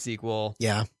See Me sequel?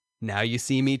 Yeah. Now You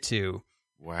See Me 2.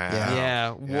 Wow.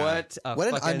 Yeah. What a What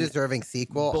an fucking undeserving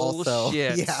sequel. Also.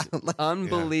 bullshit. Yeah.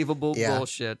 unbelievable Yeah.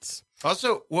 bullshit.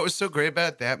 Also, what was so great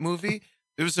about that movie?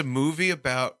 There was a movie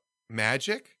about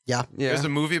magic. Yeah. Yeah. There's a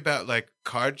movie about like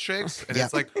card tricks, and Yeah.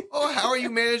 it's like, oh, how are you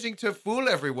managing to fool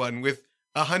everyone with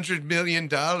 $100 million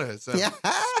of Yeah.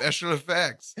 special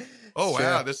effects? Oh Sure.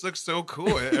 wow, this looks so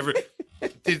cool.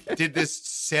 Did this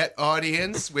set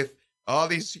audience with all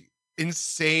these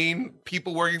insane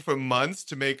people working for months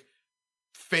to make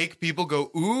fake people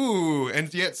go ooh,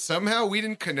 and yet somehow we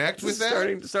didn't connect with It's that.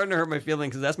 starting to hurt my feelings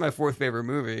because that's my fourth favorite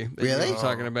movie. That Really? you're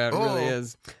talking about. It really Oh.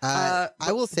 is. I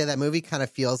will say that movie kind of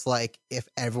feels like if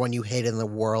everyone you hate in the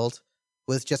world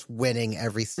was just winning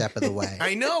every step of the way.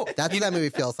 I know. That's what that movie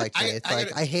feels like to me. It's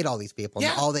like I hate all these people.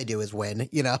 Yeah. And all they do is win.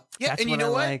 Yeah, That's and what you know I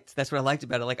what? liked. That's what I liked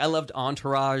about it. Like I loved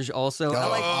Entourage also. Oh, I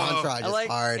like Entourage I is like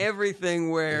hard. everything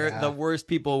where Yeah. the worst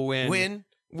people win. Win.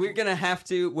 We're gonna have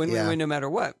to win, Yeah. win no matter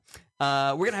what.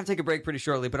 We're gonna have to take a break pretty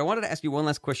shortly, but I wanted to ask you one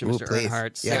last question, Ooh, Mr. please.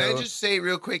 Earnhardt. Yeah. Can I just say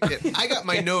real quick that I got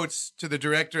my notes to the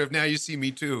director of Now You See Me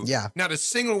Too. Yeah. Not a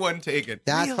single one taken.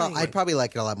 That's Really? I'd probably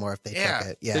like it a lot more if they Yeah. took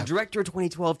it. Yeah. The director of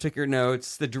 2012 took your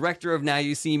notes. The director of Now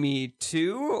You See Me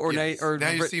 2 or Yes. Now Now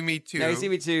You See Me Too. Now You See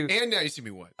Me 2. And Now You See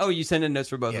Me 1. Oh, you sent in notes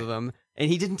for both Yeah. of them, and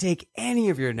he didn't take any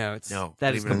of your notes. No,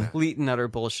 that is believe it or not. complete and utter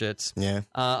bullshit. yeah. if it's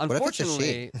a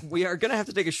Unfortunately, we are gonna have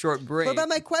to take a short break. What about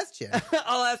my question?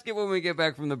 I'll ask it when we get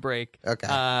back from the break. Okay,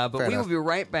 But fair we enough. will be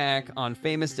right back on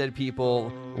Famous Dead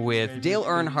People with Dale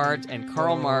Earnhardt and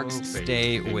Karl Marx.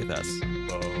 Stay with us.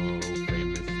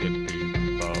 Famous dead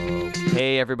people.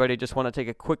 Hey everybody, just want to take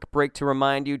a quick break to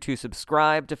remind you to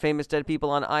subscribe to Famous Dead People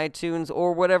on iTunes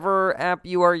or whatever app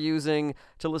you are using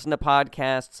to listen to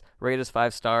podcasts. Rate us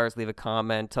 5 stars, leave a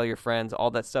comment, tell your friends.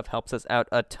 All that stuff helps us out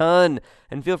a ton.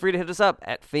 And feel free to hit us up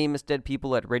at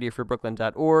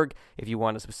famousdeadpeople@radiofreebrooklyn.org if you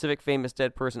want a specific famous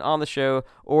dead person on the show,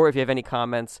 or if you have any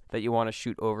comments that you want to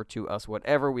shoot over to us.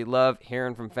 Whatever, we love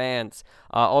hearing from fans.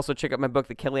 Also, check out my book,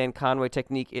 The Kellyanne Conway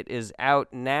Technique. It is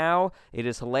out now. It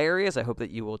is hilarious. I hope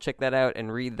that you will check that out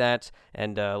and read that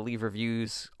and leave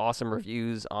reviews, awesome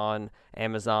reviews on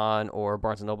Amazon or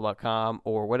BarnesandNoble.com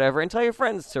or whatever, and tell your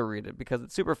friends to read it because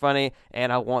it's super funny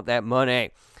and I want that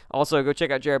money. Also, go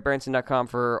check out JaredBarenson.com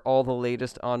for all the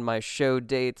latest on my show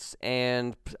dates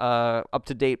and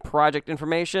up-to-date project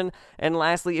information. And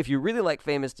lastly, if you really like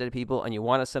Famous Dead People and you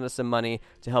want to send us some money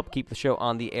to help keep the show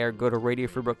on the air, go to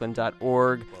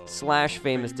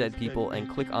radiofreebrooklyn.org/famousdeadpeople and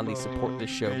click on the Support This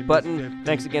Show button.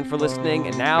 Thanks again for listening,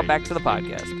 and now back to the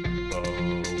podcast.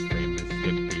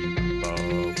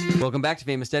 Welcome back to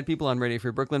Famous Dead People on Radio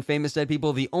Free Brooklyn. Famous Dead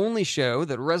People, the only show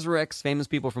that resurrects famous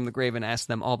people from the grave and asks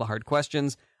them all the hard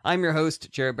questions. I'm your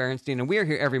host, Jared Berenstein, and we are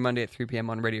here every Monday at 3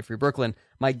 p.m. on Radio Free Brooklyn.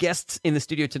 My guests in the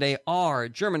studio today are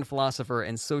German philosopher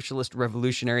and socialist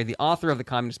revolutionary, the author of the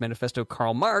Communist Manifesto,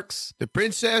 Karl Marx. The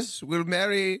princess will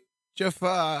marry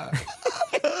Jafar.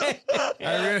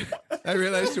 I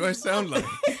realized who I sound like.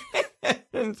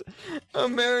 And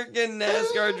American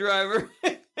NASCAR driver.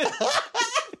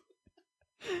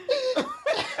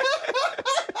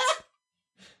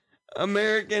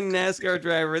 American NASCAR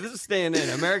driver. This is staying in.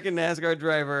 American NASCAR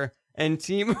driver and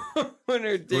team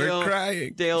owner Dale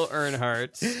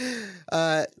Earnhardt.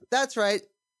 That's right.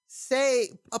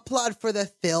 Applaud for the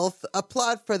filth,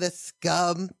 applaud for the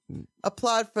scum,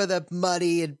 applaud for the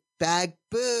muddy and bag.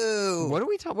 Boo. What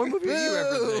movie are you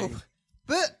referencing?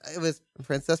 But it was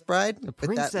Princess Bride The with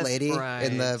Princess that lady Bride.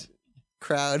 in the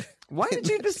crowd. Why did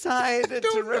you decide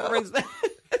to reference that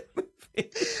movie?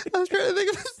 I was trying to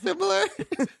think of a similar.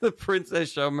 The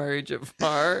princess shall marry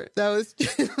Jafar. That was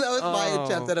my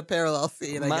attempt at a parallel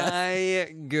scene, I guess. My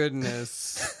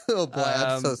goodness. Oh boy,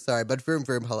 I'm so sorry. But vroom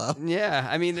vroom, hello. Yeah,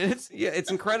 I mean it's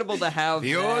incredible to have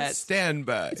The old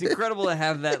standby. It's incredible to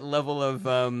have that level of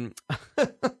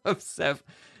of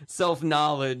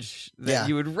self-knowledge that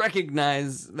you would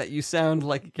recognize that you sound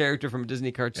like a character from a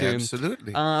Disney cartoon.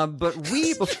 Absolutely. But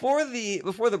before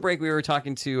the break, we were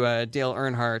talking to Dale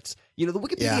Earnhardt. You know, the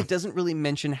Wikipedia doesn't really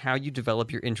mention how you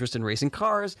develop your interest in racing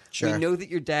cars. Sure. We know that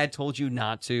your dad told you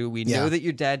not to. We know that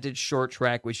your dad did short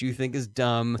track, which you think is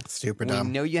dumb. Super dumb.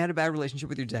 We know you had a bad relationship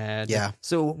with your dad. Yeah.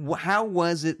 So how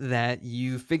was it that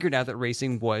you figured out that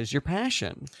racing was your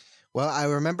passion? Well, I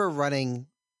remember running.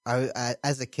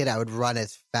 As a kid, I would run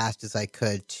as fast as I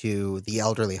could to the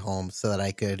elderly homes so that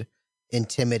I could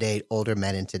intimidate older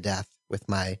men into death with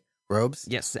my robes.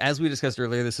 Yes, as we discussed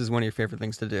earlier, this is one of your favorite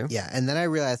things to do. Yeah, and then I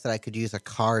realized that I could use a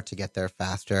car to get there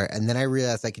faster, and then I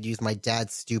realized I could use my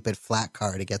dad's stupid flat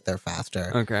car to get there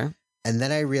faster. Okay. And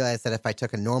then I realized that if I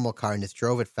took a normal car and just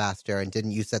drove it faster and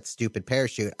didn't use that stupid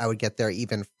parachute, I would get there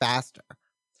even faster.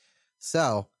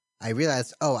 So I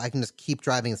realized, I can just keep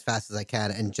driving as fast as I can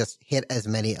and just hit as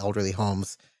many elderly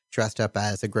homes dressed up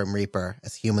as a Grim Reaper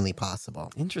as humanly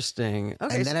possible. Interesting.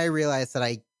 Okay. And then I realized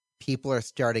that people are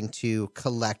starting to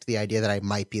collect the idea that I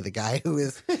might be the guy who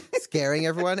is scaring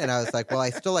everyone. And I was like, well,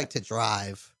 I still like to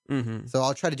drive. Mm-hmm. So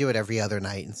I'll try to do it every other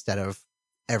night instead of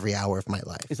every hour of my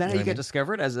life. Is that how you get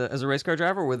discovered as a race car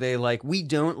driver? Were they like, we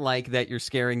don't like that you're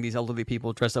scaring these elderly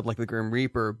people dressed up like the Grim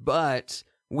Reaper, but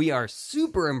we are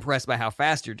super impressed by how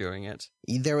fast you're doing it?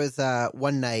 There was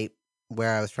one night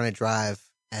where I was trying to drive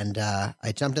and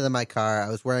I jumped into my car. I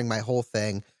was wearing my whole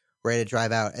thing, ready to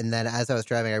drive out. And then as I was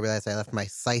driving, I realized I left my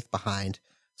scythe behind.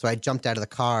 So I jumped out of the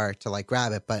car to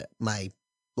grab it, but my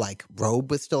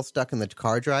robe was still stuck in the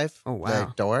car drive. Oh, wow.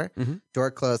 The door. Mm-hmm.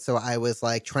 Door closed. So I was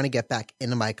trying to get back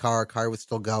into my car. Car was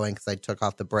still going because I took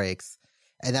off the brakes.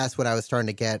 And that's what I was starting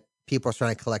to get. People were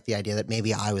starting to collect the idea that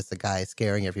maybe I was the guy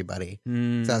scaring everybody. So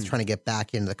I was trying to get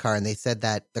back into the car. And they said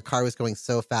that the car was going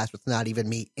so fast with not even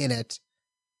me in it.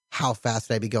 How fast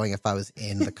would I be going if I was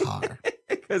in the car?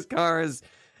 Because cars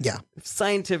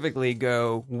scientifically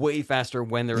go way faster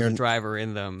when there's a driver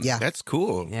in them. Yeah. That's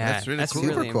cool. Yeah, That's really that's cool.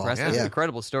 really Super cool. impressive. Yeah. That's an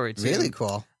incredible story, too. Really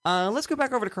cool. Let's go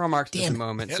back over to Karl Marx just a Damn it.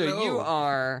 moment. Hello. So you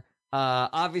are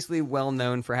obviously well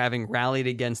known for having rallied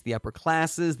against the upper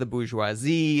classes, the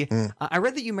bourgeoisie. I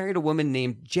read that you married a woman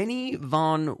named Jenny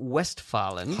von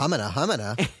Westphalen.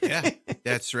 Humana. Yeah,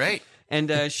 that's right.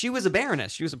 And she was a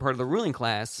baroness. She was a part of the ruling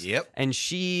class. Yep. And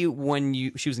she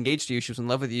was engaged to you, she was in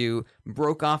love with you,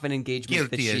 broke off an engagement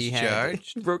Guilty that she as had.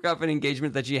 charged. Broke off an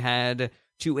engagement that she had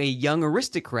to a young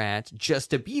aristocrat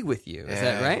just to be with you. Is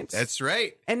that right? That's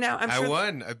right. And now I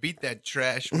won. I beat that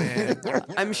trash man.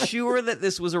 I'm sure that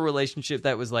this was a relationship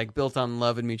that was like built on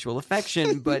love and mutual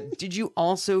affection, but did you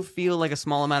also feel like a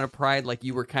small amount of pride, like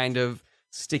you were kind of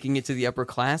sticking it to the upper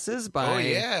classes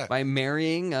by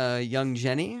marrying young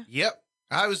Jenny? Yep.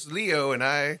 I was Leo, and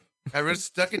I really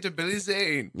stuck it to Billy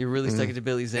Zane. You really stuck it to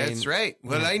Billy Zane. That's right.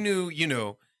 Well, I knew,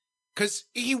 because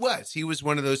he was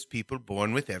one of those people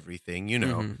born with everything,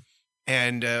 Mhm.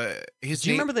 And his Do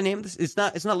you name, remember the name of this? It's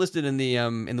not listed in the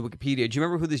Wikipedia. Do you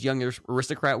remember who this young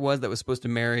aristocrat was that was supposed to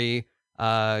marry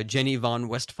Jenny von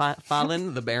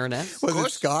Westphalen, the Baroness? Was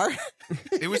it Scar?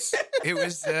 It was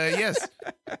yes.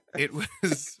 It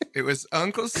was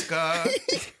Uncle Scar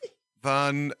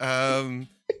von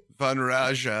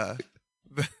Raja.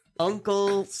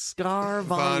 Uncle Scar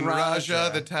von Raja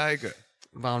the Tiger.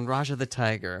 Von Raja the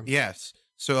Tiger. Yes.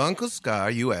 So Uncle Scar,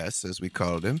 U.S., as we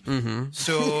called him. Mm-hmm.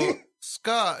 So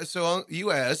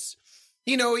U.S.,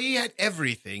 he had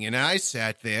everything. And I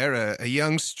sat there, a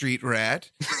young street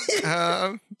rat.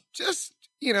 Just,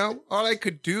 all I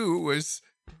could do was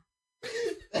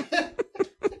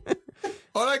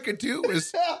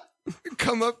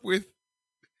come up with,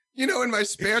 in my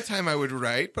spare time I would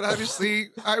write, but obviously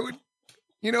I would,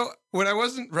 when I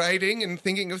wasn't writing and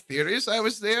thinking of theories, I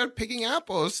was there picking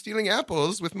apples, stealing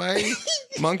apples with my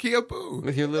monkey Apu.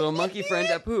 With your little monkey friend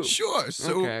Apu. Sure.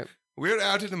 So Okay. we're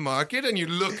out in the market, and you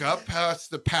look up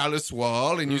past the palace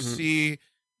wall, and you see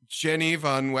Jenny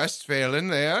von Westphalen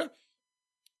there,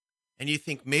 and you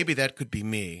think maybe that could be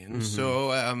me. And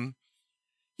so, I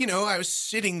was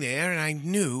sitting there, and I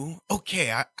knew,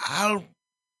 okay,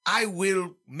 I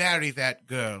will marry that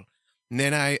girl. And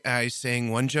then I sang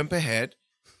One Jump Ahead.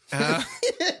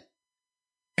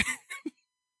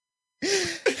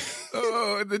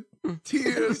 Oh, the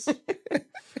tears.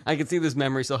 I can see this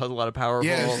memory still has a lot of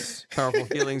powerful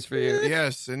feelings for you.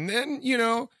 Yes. And then,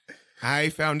 I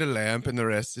found a lamp, and the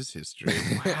rest is history.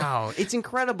 Wow. It's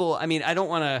incredible. I mean, I don't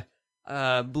want to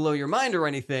blow your mind or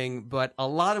anything, but a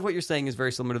lot of what you're saying is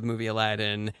very similar to the movie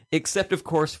Aladdin, except, of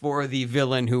course, for the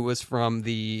villain who was from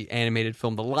the animated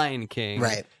film The Lion King.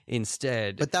 Right.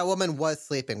 Instead. But that woman was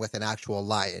sleeping with an actual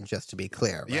lion, just to be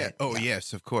clear. Right? Yeah. Oh,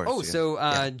 yes, of course. Oh, yeah.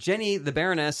 so Jenny, the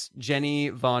Baroness, Jenny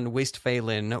von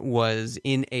Westphalen, was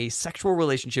in a sexual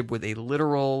relationship with a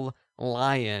literal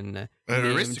lion. An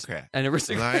named- aristocrat. An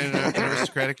aristocrat. An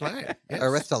aristocratic lion. Yes.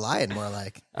 Arista lion, more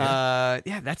like.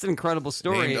 Yeah, that's an incredible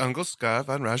story. Named Uncle Scar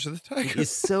von Raja the Tiger.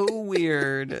 It's so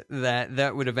weird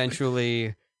that would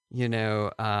eventually, sort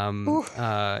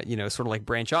of like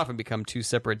branch off and become two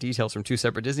separate details from two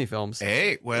separate Disney films.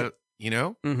 Hey, well,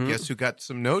 Mhm. guess who got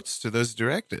some notes to those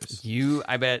directors?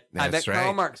 I bet That's Karl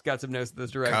right. Marx got some notes to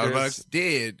those directors. Karl Marx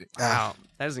did. Wow,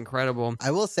 that is incredible.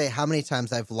 I will say how many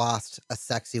times I've lost a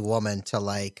sexy woman to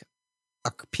like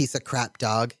a piece of crap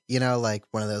dog, like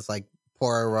one of those like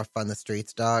poor rough on the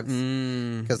streets dogs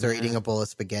because they're eating a bowl of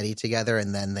spaghetti together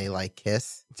and then they like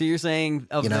kiss. So you're saying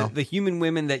of the human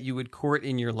women that you would court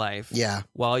in your life, Yeah.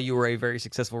 while you were a very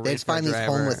successful They'd race car find these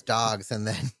driver, homeless dogs and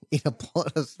then eat a bowl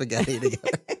of spaghetti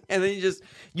together. and then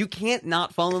you can't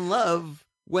not fall in love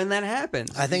when that happens.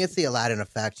 I think it's the Aladdin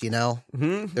effect,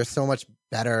 Mhm. They're so much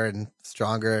better and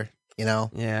stronger,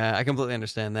 Yeah, I completely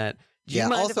understand that. Do you Yeah.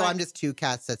 mind Also, if I'm just two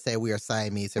cats that say we are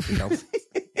Siamese if we don't.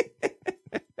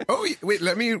 Oh, wait,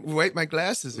 let me wipe my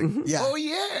glasses. Yeah. Oh,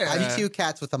 yeah. I'm two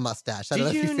cats with a mustache. I don't Did know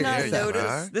if you you figured not this out.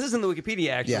 notice? This is in the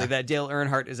Wikipedia, actually, Yeah. that Dale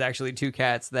Earnhardt is actually two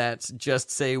cats that just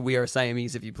say, "We are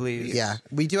Siamese, if you please." Yeah,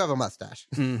 we do have a mustache.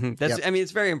 Mhm. That's. Yep. I mean,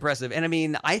 it's very impressive, and I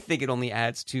mean, I think it only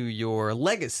adds to your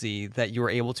legacy that you were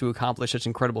able to accomplish such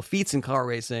incredible feats in car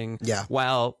racing. Yeah.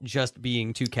 While just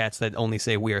being two cats that only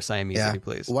say, "We are Siamese, Yeah. if you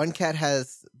please." One cat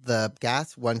has the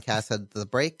gas, one cat has the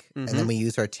brake, and then we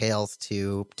use our tails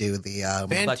to do the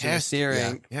Clutching and Fantastic.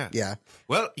 steering. Yeah. yeah.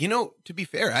 Well, to be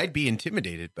fair, I'd be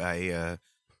intimidated by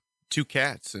two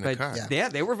cats in a But car. yeah,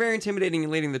 they were very intimidating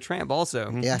in Leading the Tramp. Also,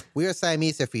 Yeah, we are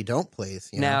Siamese if we don't please.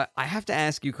 now I have to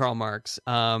ask you, Karl Marx,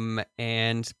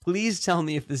 and please tell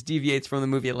me if this deviates from the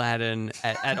movie Aladdin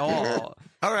at all.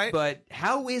 All right. But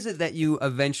how is it that you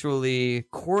eventually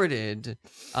courted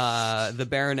the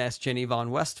Baroness Jenny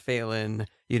von Westphalen?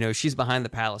 She's behind the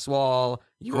palace wall.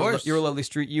 You're a lovely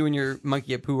street. You and your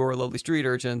monkey Apu are lovely street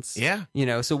urchins. Yeah.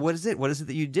 So what is it? What is it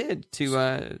that you did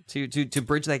to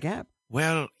bridge that gap?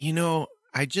 Well,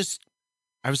 I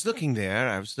was looking there.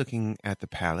 I was looking at the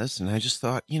palace, and I just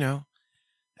thought,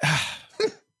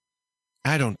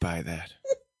 I don't buy that.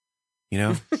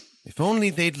 if only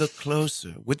they'd look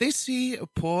closer, would they see a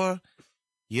poor,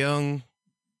 young,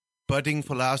 budding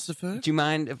philosopher? Do you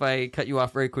mind if I cut you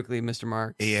off very quickly, Mr.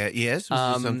 Mark? Yeah, yes,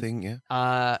 was there something,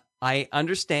 yeah. I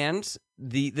understand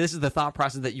this is the thought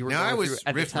process that you were Now, I going was through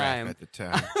at the riffraff time. at the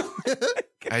time.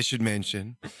 I should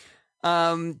mention.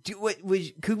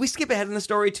 Could we skip ahead in the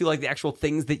story to like the actual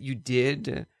things that you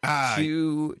did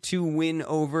to win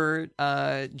over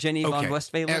Jenny von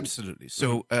Westphalen? Absolutely.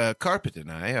 So Carpet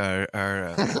and I are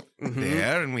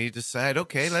there, and we decide,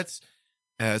 okay, let's.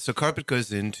 So Carpet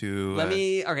goes into.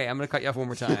 Okay, I'm going to cut you off one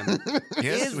more time.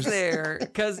 Yes, Is there,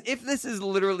 because if this is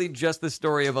literally just the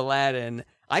story of Aladdin,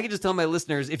 I can just tell my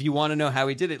listeners, if you want to know how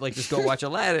he did it, like just go watch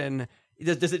Aladdin.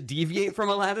 Does it deviate from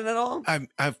Aladdin at all?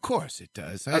 Of course it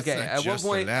does. That's Okay, not at just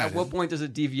what Aladdin. point does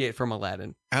it deviate from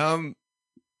Aladdin?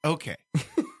 Okay.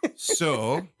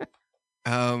 So,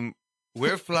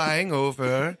 we're flying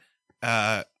over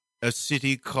a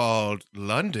city called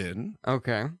London,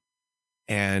 Okay.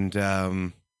 and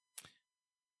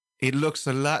it looks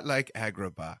a lot like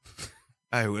Agrabah,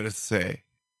 I would say.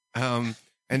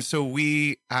 And so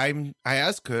I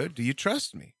ask her, "Do you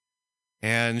trust me?"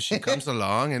 And she comes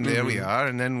along, and there we are.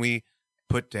 And then we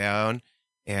put down,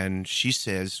 and she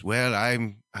says, "Well,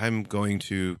 I'm going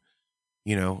to,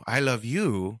 I love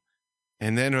you."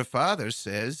 And then her father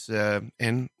says,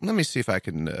 and let me see if I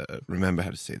can remember how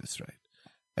to say this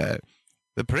right.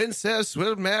 The princess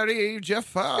will marry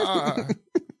Jafar.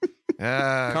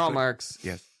 Karl Marx.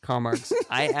 Yes. Karl Marx.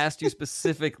 I asked you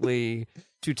specifically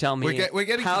to tell me We're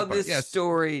getting how to the part, this yes.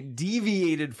 story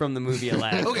deviated from the movie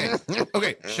Aladdin.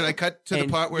 Okay. Should I cut to the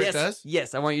part where yes, it does?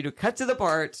 Yes, I want you to cut to the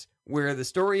part where the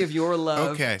story of your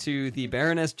love Okay. to the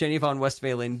Baroness Jenny von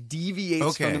Westphalen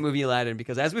deviates from Okay. the movie Aladdin,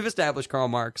 because as we've established, Karl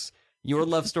Marx, your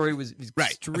love story was Right.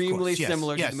 of extremely course, yes,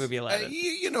 similar yes. to the movie Aladdin.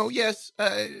 Yes.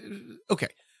 Okay.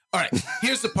 All right.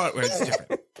 Here's the part where it's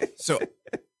different.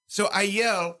 So I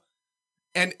yell,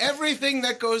 and everything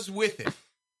that goes with it,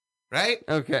 right?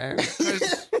 Okay.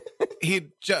 Because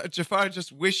Jafar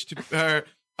just wished her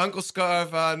Uncle Scar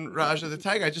von Raja the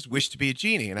Tiger. I just wished to be a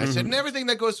genie, and I said, and everything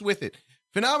that goes with it,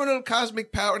 phenomenal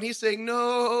cosmic power. And he's saying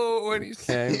no, and he's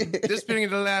disappearing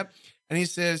into the lab, and he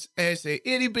says, I say,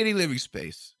 itty bitty living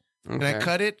space. And I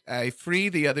cut it, I free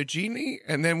the other genie,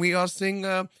 and then we all sing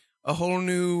a whole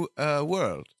new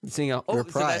world. So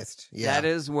Reprised. that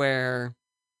is where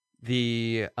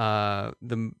your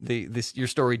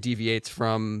story deviates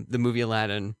from the movie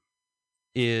Aladdin.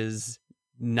 Is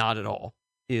not at all.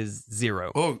 Is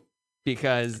zero. Oh,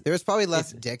 Because There was probably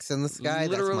less dicks in the sky.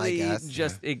 literally That's my guess.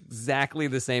 just exactly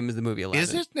the same as the movie Aladdin.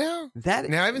 is it now? That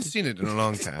Now, I haven't seen it in a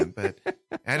long time, but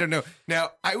I don't know.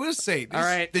 Now, I will say, All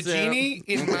right, the so- genie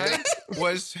in mine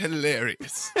was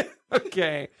hilarious.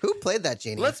 okay? Who played that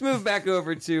genie? Let's move back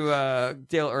over to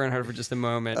Dale Earnhardt for just a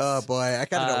moment. Oh boy, I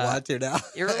kind of don't want to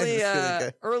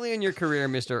now. Early in your career,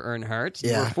 Mr. Earnhardt,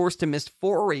 you Yeah. were forced to miss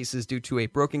 4 races due to a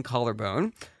broken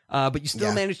collarbone. But you still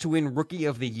Yeah. managed to win Rookie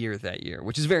of the Year that year,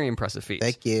 which is a very impressive feat.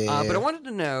 Thank you. But I wanted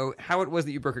to know how it was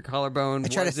that you broke your collarbone. I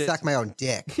tried Was to it- suck my own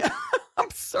dick. I'm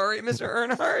sorry, Mr.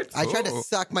 Earnhardt. I tried to Oh.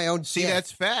 suck my own See, dick.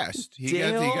 that's fast. He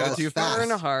Dale got to you fast. fast.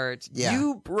 Earnhardt, Yeah.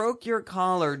 you broke your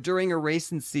collar during a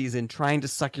racing season trying to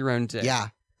suck your own dick. Yeah.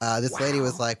 This lady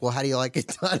was like, "Well, how do you like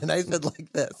it done?" And I said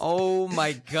like this. Oh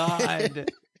my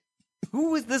God.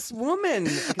 Who was this woman?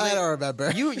 I don't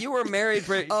remember. You were married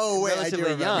for Oh, wait, I do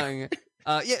relatively remember.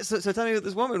 young. So tell me what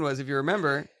this woman was, if you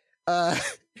remember.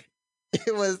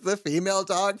 It was the female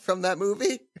dog from that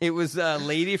movie. It was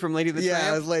Lady from Lady the Yeah, it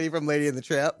Tramp. was Lady from Lady and the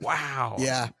Tramp. Wow.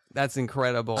 Yeah. That's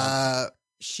incredible.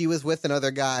 She was with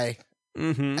another guy,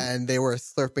 Mm-hmm. and they were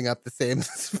slurping up the same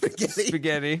spaghetti.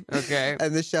 Spaghetti. Okay.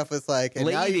 And the chef was like, and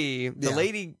now Lady, the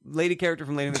yeah. lady character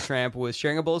from Lady and the Tramp was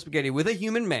sharing a bowl of spaghetti with a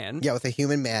human man. yeah, with a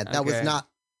human man. That was Okay. not.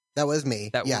 That was me.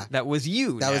 That yeah. that was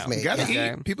you. That was now. me. You gotta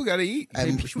Okay. eat. People gotta eat.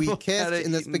 And we People kissed gotta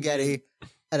in the eat spaghetti,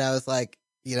 and I was like,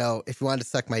 if you wanted to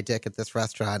suck my dick at this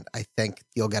restaurant, I think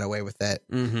you'll get away with it.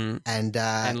 Mm-hmm.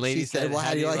 And Lady she said, "Well,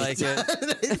 how do you like it?" done?"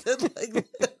 And I said, like,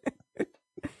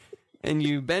 And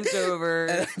you bent over.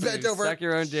 and I to bent over, suck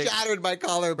your own dick. shattered my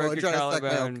collarbone, Broke your trying to suck my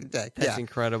own collarbone. dick. That's Yeah.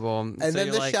 incredible. And So then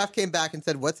you're the like, chef came back and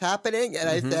said, "What's happening?" And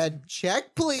Mhm. I said,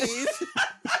 "Check, please."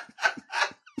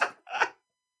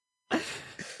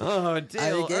 "Oh, I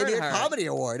Dale gave me a Earnhardt." comedy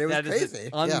award. It was That is crazy.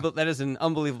 that is an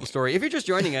unbelievable story. If you're just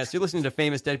joining us, you're listening to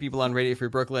Famous Dead People on Radio Free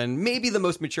Brooklyn, maybe the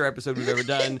most mature episode we've ever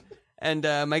done. And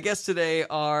my guests today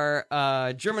are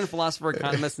German philosopher,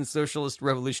 economist, and socialist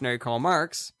revolutionary Karl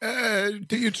Marx,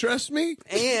 Do you trust me?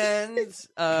 and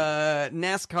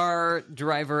NASCAR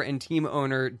driver and team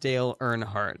owner Dale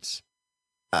Earnhardt.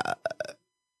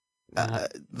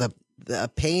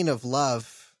 The pain of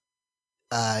love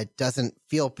doesn't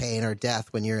feel pain or death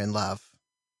when you're in love.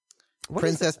 What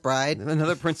is Princess Bride.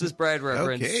 Another Princess Bride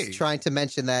reference. Okay. Trying to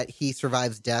mention that he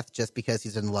survives death just because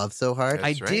he's in love so hard.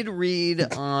 I That's right. did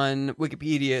read on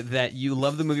Wikipedia that you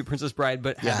love the movie Princess Bride,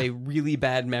 but have Yeah. a really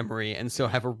bad memory, and so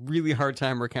have a really hard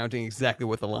time recounting exactly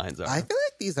what the lines are. I feel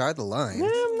like these are the lines.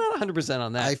 I'm not 100%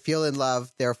 on that. I feel in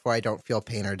love, therefore I don't feel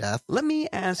pain or death. Let me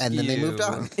ask you. And then they moved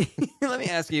on. Let me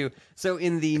ask you. So,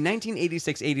 in the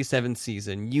 1986-87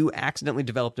 season, you accidentally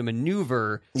developed a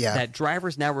maneuver Yeah. that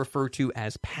drivers now refer to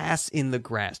as pass in the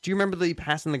grass. Do you remember the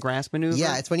pass in the grass maneuver?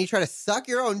 Yeah, it's when you try to suck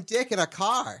your own dick in a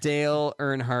car. Dale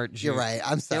Earnhardt Jr. You're right.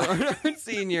 I'm Dale sorry. Earnhardt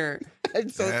Sr. I'm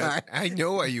so sorry. I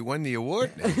know why you won the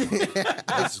award now.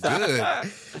 That's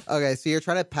good. Okay, so you're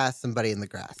trying to pass somebody in the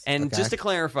grass. And okay? just to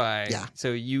clarify, Yeah.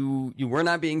 so you were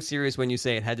not being serious when you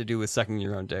say it had to do with sucking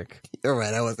your own dick. You're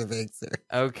right. I wasn't being serious.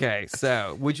 Okay,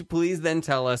 so would you please then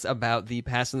tell us about the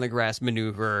pass in the grass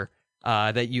maneuver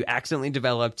that you accidentally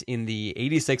developed in the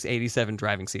 86-87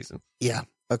 driving season? Yeah.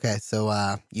 Okay,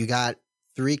 so you got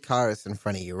 3 cars in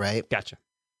front of you, right? Gotcha.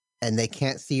 And they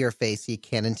can't see your face. So you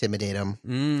can't intimidate them.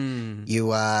 Mm.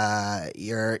 You,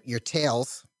 your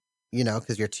tails, you know,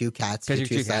 because you're 2 cats. 'Cause You're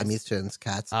you're 2 two cats. Siamese twins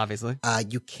cats. Obviously.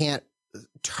 You can't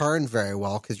turn very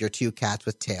well because you're 2 cats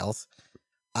with tails.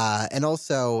 And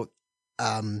also,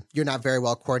 you're not very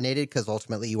well coordinated because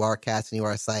ultimately you are cats and you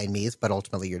are Siamese, but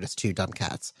ultimately you're just 2 dumb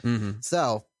cats. Mm-hmm.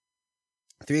 So,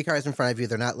 3 cars in front of you,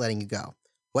 they're not letting you go.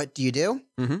 What do?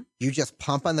 Mhm. You just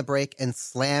pump on the brake and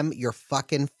slam your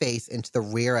fucking face into the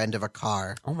rear end of a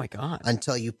car Oh my god.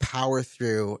 until you power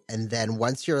through. And then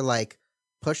once you're like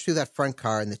pushed through that front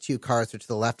car and the 2 cars are to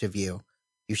the left of you,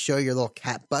 you show your little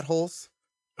cat buttholes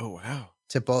Oh, wow.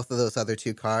 to both of those other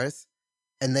 2 cars.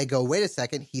 And they go, wait a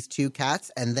second, he's 2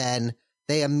 cats. And then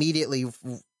they immediately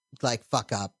like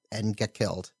fuck up and get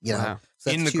killed, you know? Wow. So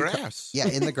that's In the 2 grass. Yeah,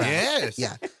 in the grass. Yes.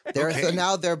 Yeah. So Okay.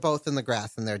 now they're both in the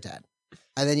grass and they're dead.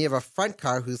 And then you have a front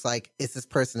car who's like, is this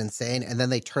person insane? And then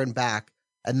they turn back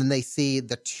and then they see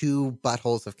the 2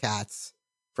 buttholes of cats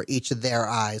for each of their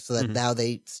eyes. So that Mhm. now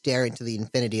they stare into the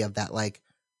infinity of that like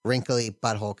wrinkly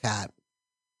butthole cat.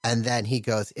 And then he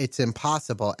goes, it's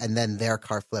impossible. And then their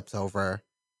car flips over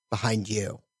behind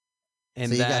you. And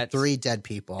so you got that's 3 dead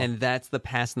people. And that's the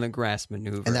pass in the grass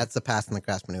maneuver. And that's the pass in the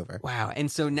grass maneuver. wow.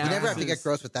 And so now You never have to this get is-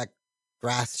 gross with that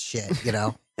grass shit, you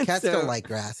know? Cats So- don't like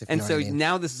grass, if you And know so what I mean.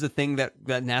 now this is a thing that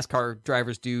NASCAR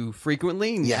drivers do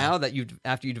frequently. Yeah. Now that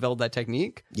after you develop that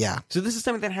technique. Yeah. So this is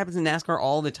something that happens in NASCAR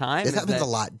all the time. This is happens that a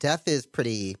lot. Death is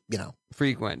pretty,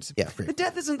 frequent. yeah, The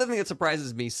death isn't the thing that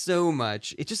surprises me so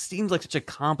much. It just seems like such a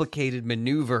complicated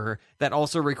maneuver that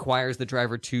also requires the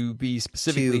driver to be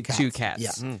specifically 2 cats. Yeah.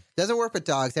 Mm. Doesn't work with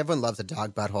dogs. Everyone loves a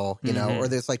dog butthole, you know, Mhm. or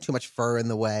there's like too much fur in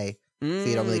the way. So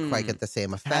you don't really quite get the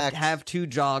same effect. Have 2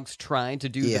 dogs trying to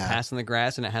do the Yeah. pass in the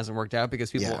grass and it hasn't worked out because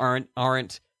people Yeah.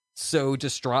 aren't so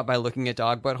distraught by looking at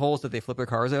dog buttholes that they flip their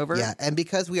cars over. Yeah. And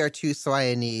because we are 2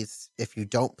 Siamese, if you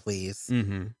don't please,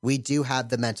 Mm-hmm. we do have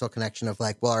the mental connection of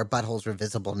like, well, our buttholes are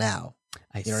visible now.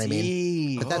 I You know what I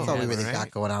see. But that's all we really right. got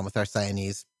going on with our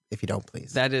Siamese, if you don't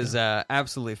please. That is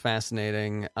absolutely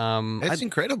fascinating. That's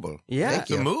incredible. yeah. Thank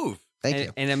It's a you. move. Thank and,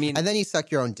 you. And I mean, And then you suck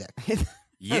your own dick.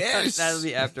 Yes. that'll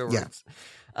be afterwards.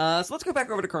 So let's go back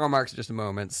over to Karl Marx for just a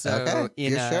moment. So Okay,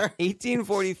 in you sure?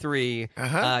 1843,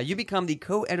 Uh-huh. you become the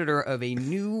co-editor of a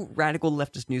new radical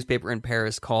leftist newspaper in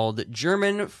Paris called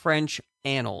German French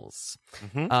Annals,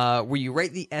 Mhm. where you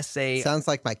write the essay. Sounds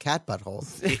like my cat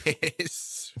buttholes.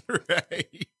 Yes.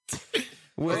 Right.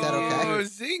 where Is that okay? Oh,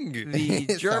 zing. The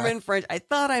Sorry. German French. I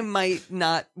thought I might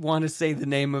not want to say the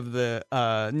name of the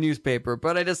newspaper,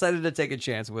 but I decided to take a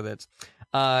chance with it.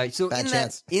 So Bad in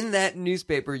chance. that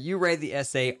newspaper, you write the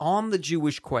essay on the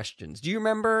Jewish questions. Do you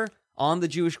remember on the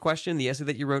Jewish question, the essay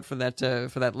that you wrote for that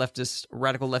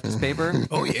radical leftist paper?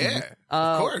 Oh, yeah.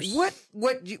 Of course.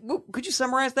 What could you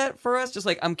summarize that for us? Just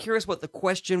like I'm curious what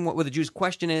the Jewish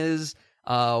question is,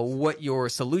 what your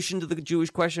solution to the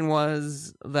Jewish question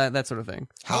was, that sort of thing.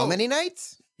 How Oh. many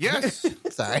nights? Yes.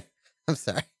 Sorry. I'm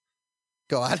sorry.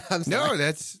 Go on. I'm sorry. No,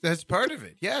 that's part of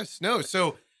it. Yes. No.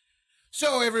 So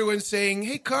everyone's saying,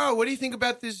 "Hey, Carl, what do you think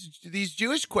about these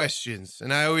Jewish questions?"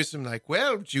 And I always am like,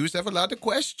 "Well, Jews have a lot of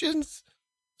questions."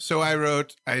 So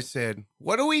I said,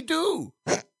 "What do we do?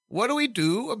 What do we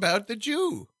do about the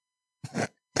Jew?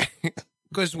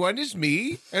 Because one is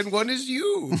me and one is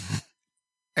you."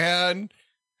 And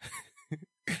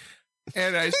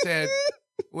I said,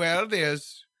 "Well,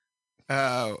 there's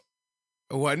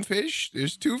one fish.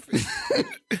 There's 2 fish."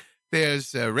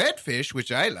 There's red fish,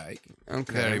 which I like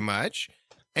very much.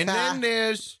 And then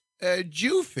there's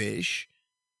Jewfish.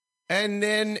 And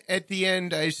then at the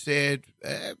end, I said,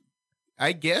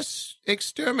 I guess,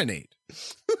 exterminate.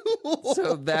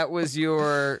 So that was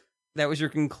your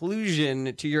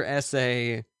conclusion to your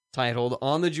essay titled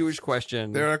 "On the Jewish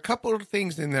Question." There are a couple of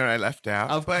things in there I left out,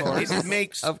 Of but course. it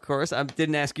makes Of course, I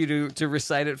didn't ask you to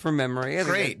recite it from memory. I think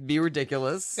Great. that'd be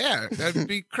ridiculous. yeah, that'd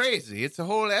be crazy. It's a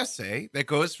whole essay that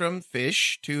goes from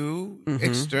fish to Mhm.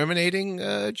 exterminating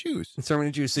Jews. So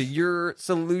many Jews. So your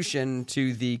solution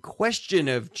to the question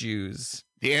of Jews.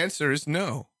 The answer is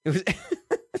no. It was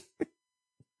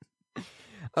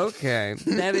okay.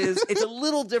 It's a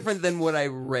little different than what I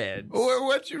read. Or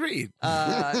what'd you read?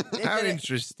 How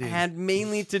interesting. Had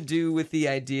mainly to do with the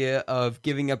idea of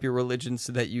giving up your religion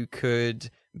so that you could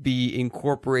be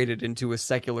incorporated into a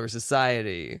secular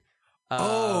society.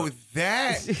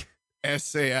 That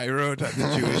essay I wrote on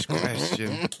the Jewish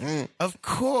question. Of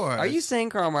course. Are you saying,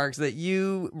 Karl Marx, that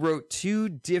you wrote two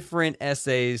different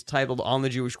essays titled "On the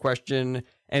Jewish Question,"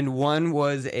 and one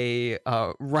was a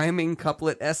rhyming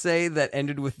couplet essay that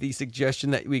ended with the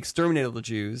suggestion that we exterminate all the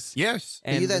Jews? Yes.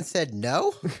 But you then said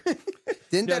no?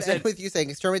 Didn't No, I that said- end with you saying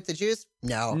exterminate the Jews?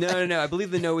 No. No. I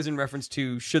believe the no is in reference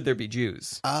to should there be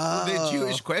Jews? Oh. The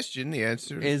Jewish question, the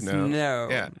answer is Is no. no.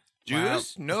 Yeah.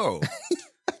 Jews? No.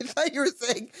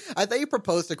 I thought you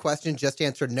proposed a question, just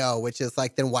answered no, which is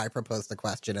like, then why propose the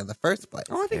question in the first place?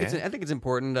 Oh, I think Yeah. it's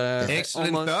important.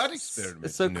 Excellent almost thought experiment. A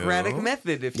Socratic No.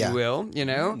 method, if Yeah. you will. You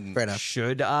know, Fair enough.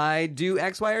 should I do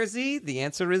X, Y, or Z? The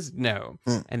answer is no,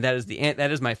 Mm. and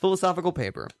that is my philosophical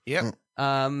paper. Yep.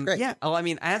 Great. Yeah. Well, I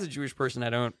mean, as a Jewish person, I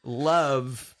don't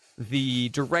love the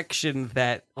direction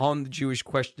that On the Jewish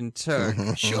Question took.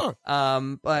 Sure.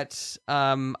 But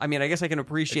I mean, I guess I can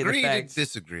appreciate Agree the to fact.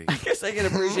 disagree. I guess I can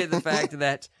appreciate the fact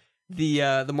that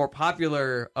the more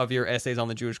popular of your essays on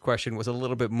the Jewish question was a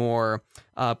little bit more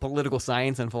political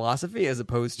science and philosophy, as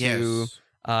opposed to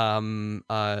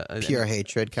Yes. Pure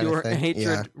hatred kind pure of thing. hatred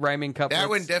Yeah. rhyming couplets. That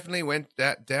one definitely went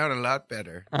down a lot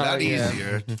better, a Oh, lot yeah.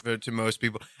 easier to most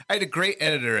people. I had a great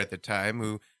editor at the time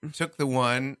who took the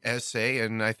one essay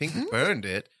and I think burned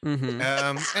it, Mhm.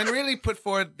 and really put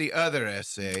forward the other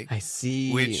essay, I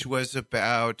see. which was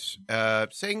about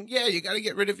saying, yeah, you got to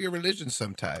get rid of your religion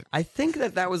sometime. I think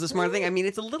that was a smart thing. I mean,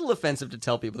 it's a little offensive to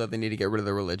tell people that they need to get rid of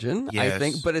their religion. I Yes.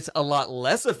 think, but it's a lot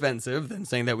less offensive than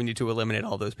saying that we need to eliminate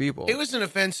all those people. It was an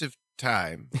offensive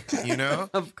time, you know?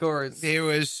 Of course. There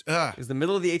was It was the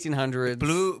middle of the 1800s.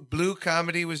 blue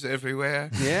comedy was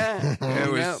everywhere. Yeah. It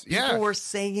You was- know, yeah. People were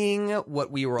saying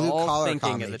what we were Blue all collar thinking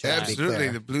comedy, at the just to time. be Absolutely,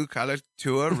 clear. the blue collar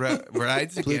tour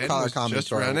rides Blue again collar was comedy just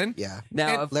tour. running. Yeah. Now,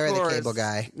 And of Larry the course, Cable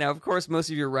Guy. Now, of course, most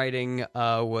of your writing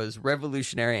was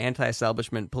revolutionary,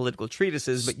 anti-establishment political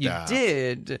treatises, but Stop. you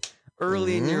did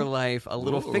early in Mhm. your life a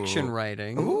little Ooh. fiction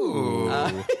writing. Ooh.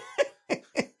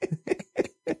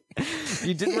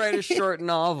 You did write a short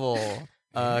novel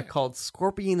called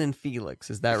Scorpion and Felix.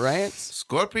 Is that right?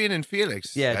 Scorpion and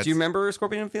Felix. Yeah. That's- Do you remember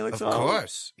Scorpion and Felix? Of at all?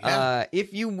 course. Yeah.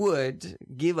 If you would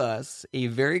give us a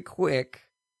very quick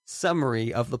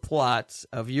summary of the plot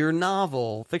of your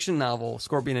novel, fiction novel,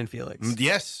 Scorpion and Felix.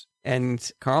 Yes.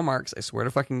 And Karl Marx, I swear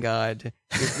to fucking God,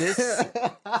 if this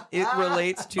it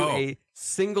relates to Oh. a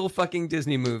single fucking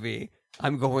Disney movie,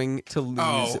 I'm going to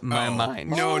lose my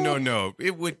mind. No.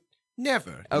 It would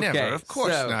never. Okay, Never. Of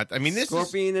course so, not. I mean, this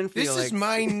Scorpion and is this Felix. is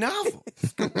my novel.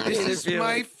 this is Felix.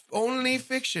 my only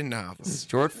fiction novel.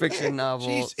 Short fiction novel,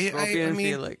 Jeez, Scorpion and mean,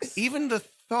 Felix. even the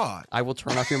thought I will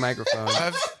turn off your microphone.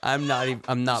 of I'm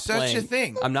not such playing. a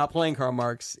thing. I'm not playing Karl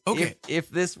Marx. Okay.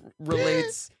 If this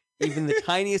relates even the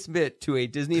tiniest bit to a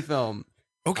Disney film,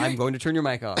 Okay. I'm going to turn your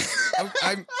mic off.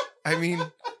 I mean,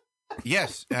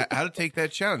 yes, I'll take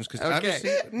that challenge because Okay. obviously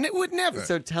it would never.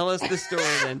 So tell us the story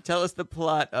then. Tell us the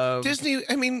plot of Disney,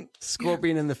 I mean,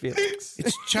 Scorpion and the Felix.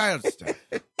 it's child stuff.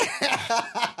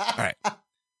 All right.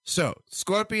 So,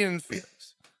 Scorpion and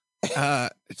Felix.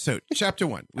 So, chapter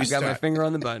 1. We I've got my start. finger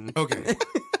on the button. Okay,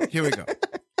 here we go.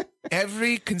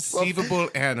 Every conceivable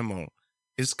animal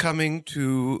is coming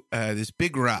to this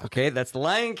big rock. Okay, that's the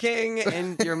Lion King,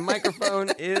 and your microphone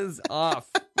is off.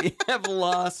 We have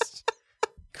lost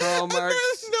Karl Marx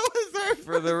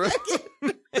for the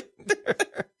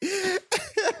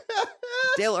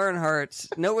Dale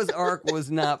Earnhardt. Noah's Ark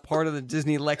was not part of the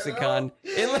Disney lexicon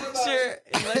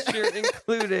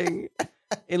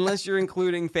unless you're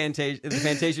including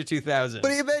Fantasia 2000.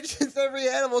 But he mentions every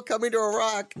animal coming to a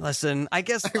rock. Listen, I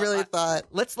guess I really thought.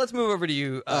 let's move over to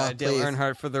you, Oh, Dale please.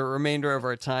 Earnhardt, for the remainder of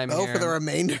our time Oh, here. for the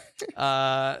remainder.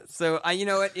 So you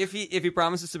know what? If he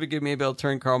promises to give me, maybe I'll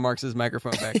turn Karl Marx's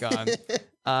microphone back on.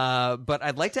 But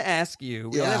I'd like to ask you.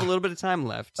 We only Yeah. have a little bit of time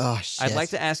left. Oh shit! I'd like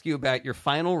to ask you about your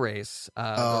final race.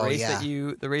 Oh, the race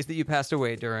yeah. the race that you passed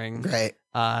away during. Great.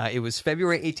 It was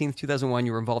February 18th, 2001.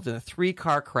 You were involved in a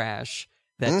 3-car crash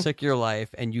that took your life,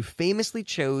 and you famously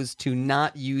chose to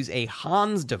not use a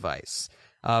Hans device,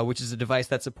 which is a device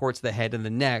that supports the head and the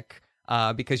neck,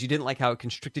 because you didn't like how it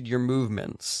constricted your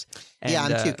movements. And, Yeah,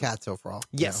 I'm 2 cats overall.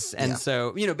 Yes, Yeah. and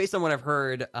so based on what I've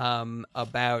heard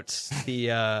about the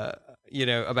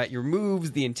about your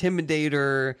moves, the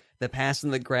Intimidator, the pass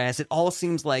in the grass, it all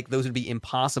seems like those would be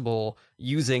impossible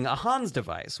using a Hans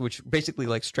device, which basically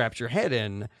like straps your head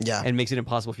in Yeah. and makes it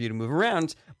impossible for you to move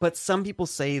around. But some people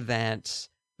say that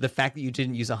the fact that you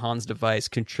didn't use a Hans device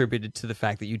contributed to the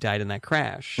fact that you died in that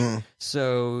crash.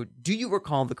 So, do you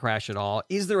recall the crash at all?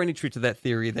 Is there any truth to that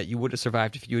theory that you would have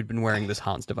survived if you had been wearing this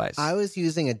Hans device? I was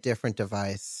using a different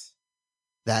device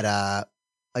that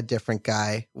a different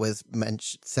guy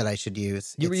said I should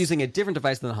use. You were using a different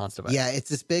device than the Hans device. Yeah, it's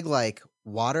this big like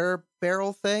water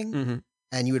barrel thing, hmm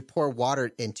and you would pour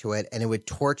water into it, and it would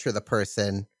torture the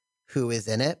person who is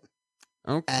in it.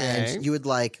 Okay. And you would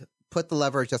like put the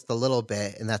lever just a little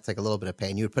bit, and that's like a little bit of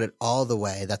pain. You would put it all the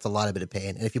way, that's a lot of bit of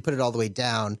pain. And if you put it all the way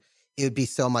down, it would be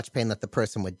so much pain that the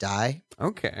person would die.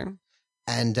 Okay.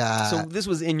 And So this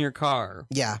was in your car.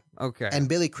 yeah, Okay. and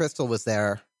Billy Crystal was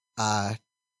there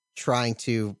trying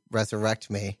to resurrect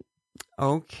me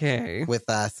Okay. with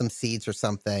some seeds or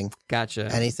something. Gotcha.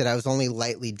 And he said I was only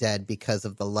lightly dead because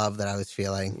of the love that I was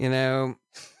feeling.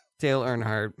 Dale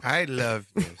Earnhardt. I love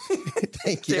this.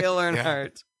 Thank you. Dale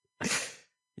Earnhardt.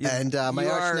 You- And my you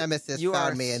arch are- nemesis you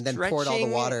found are me and then poured all the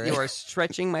stretching- water in. You are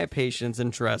stretching my patience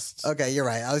and trust Okay, you're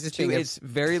right. I was just to being its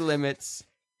very limits,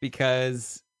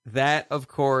 because that, of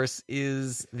course,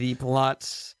 is the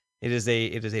plot. It is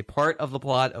a part of the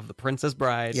plot of The Princess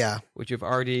Bride, yeah, which you've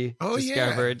already Oh, yeah.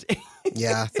 discovered.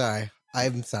 yeah. Sorry,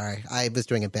 I'm sorry. I was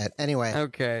doing a bit anyway.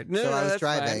 Okay. No, so no, I was that's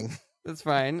driving. Fine. That's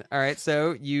fine. All right.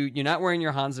 So you're not wearing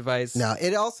your Hans device. No,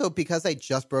 it also because I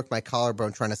just broke my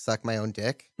collarbone trying to suck my own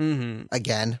dick Mm-hmm.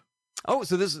 again. Oh,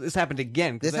 so this happened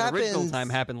again? Because This that original happens- time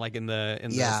happened like in the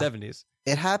Yeah. 70s.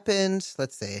 It happened.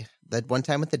 Let's see. That one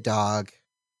time with the dog,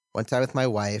 one time with my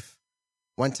wife,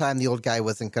 one time the old guy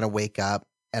wasn't going to wake up,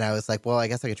 and I was like, "Well, I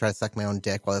guess I could try to suck my own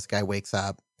dick while this guy wakes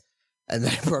up." And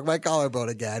then I broke my collarbone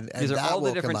again. And These are that all the woke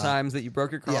him different up. times that you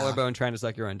broke your Yeah. collarbone trying to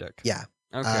suck your own dick. Yeah.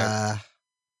 Okay.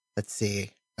 Let's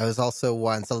see. I was also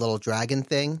once a little dragon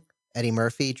thing, Eddie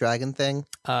Murphy dragon thing.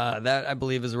 That I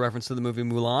believe is a reference to the movie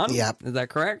Mulan. Yep. Is that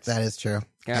correct? That is true.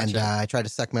 Gotcha. And I tried to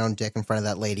suck my own dick in front of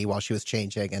that lady while she was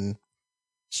changing, and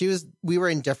we were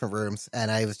in different rooms, and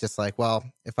I was just like, well,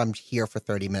 if I'm here for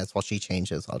 30 minutes while she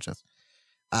changes, I'll just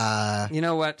You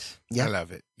know what? Yeah. I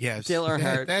love it. Yes. Dale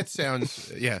Earnhardt. That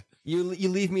sounds, yeah. You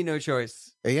leave me no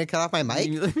choice. Are you gonna cut off my mic?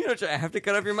 You leave me no choice. I have to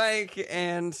cut off your mic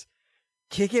and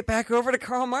kick it back over to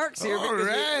Karl Marx here All because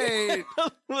we right.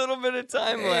 have a little bit of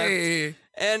time left. Hey,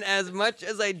 And as much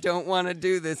as I don't want to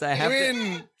do this, I have to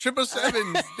win.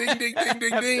 777. Ding, ding, ding,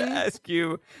 ding, have to ding. ask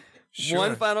you Sure.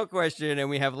 one final question, and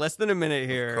we have less than a minute Of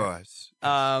here. course.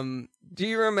 Do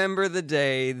you remember the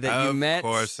day that you met? Of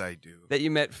course I do. That you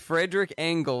met Frederick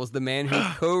Engels, the man who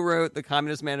co-wrote the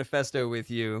Communist Manifesto with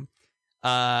you,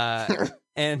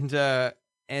 and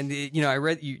I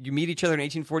read you meet each other in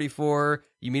 1844.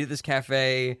 You meet at this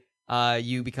cafe.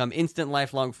 You become instant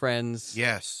lifelong friends.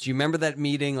 Yes. Do you remember that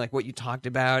meeting? Like what you talked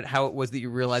about, how it was that you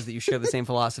realized that you share the same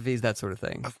philosophies, that sort of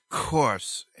thing. Of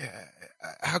course.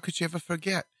 How could you ever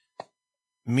forget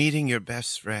meeting your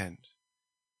best friend?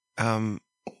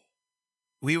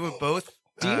 We were both.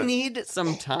 Do you need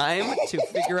some time to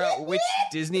figure out which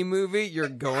Disney movie you're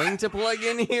going to plug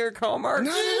in here, Karl Marx?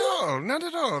 Not at all. Not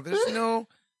at all. There's no.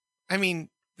 I mean,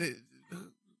 the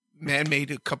man made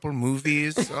a couple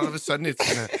movies. All of a sudden, it's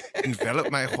gonna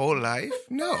envelop my whole life.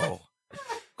 No,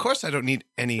 of course I don't need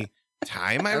any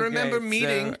time. I Okay, remember so-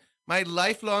 meeting my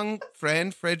lifelong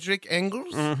friend Frederick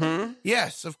Engels. Mm-hmm.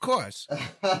 Yes, of course.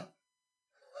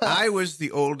 I was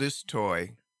the oldest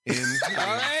toy in. All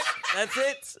right, that's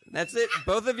it. That's it.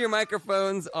 Both of your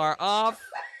microphones are off.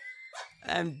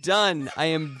 I'm done. I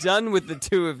am done with the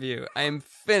two of you. I am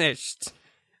finished.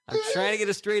 I'm trying to get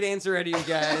a straight answer out of you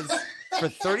guys for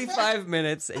 35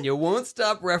 minutes, and you won't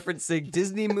stop referencing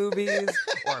Disney movies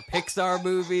or Pixar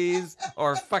movies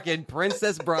or fucking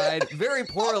Princess Bride. Very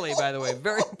poorly, by the way.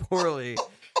 Very poorly.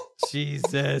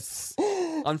 Jesus.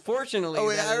 Unfortunately, Oh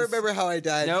wait, that I is- remember how I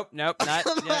died. Nope, not yet.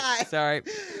 Lie. Sorry.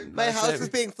 My That's house it. was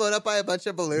being flown up by a bunch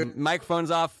of balloons.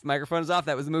 Microphone's off.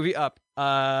 That was the movie Up.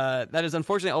 That is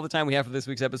unfortunately all the time we have for this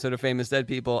week's episode of Famous Dead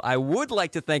People. I would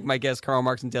like to thank my guests Karl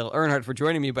Marx and Dale Earnhardt for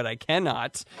joining me, but I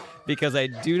cannot because I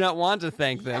do not want to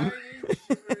thank them.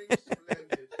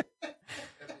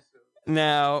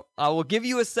 Now, I will give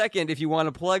you a second if you want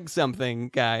to plug something,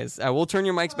 guys. I will turn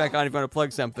your mics back on if you want to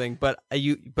plug something, but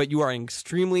you are in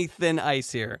extremely thin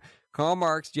ice here. Karl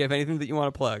Marx, do you have anything that you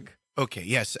want to plug? Okay,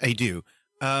 yes, I do.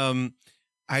 I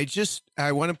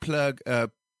want to plug.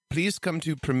 Please come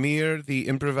to premiere the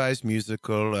improvised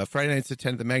musical Friday nights at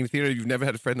 10 at the Magnet Theater. You've never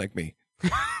had a friend like me.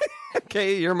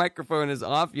 Okay, your microphone is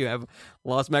off. You have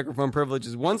lost microphone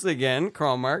privileges once again,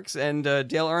 Karl Marx. And Dale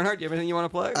Earnhardt, do you have anything you want to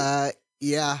plug?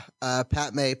 Yeah.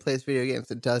 Pat May plays video games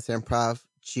and does improv.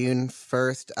 June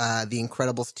 1st, The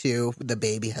Incredibles 2, The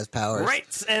Baby Has Powers.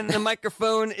 Right, and the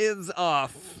microphone is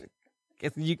off.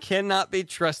 You cannot be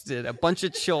trusted. A bunch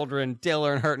of children, Dale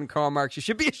Earnhardt and Karl Marx. You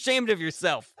should be ashamed of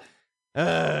yourself.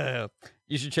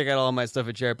 You should check out all of my stuff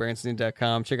at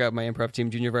jaredbernstein.com. Check out my improv team,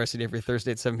 Junior Varsity, every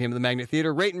Thursday at 7 p.m. at the Magnet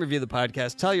Theater. Rate and review the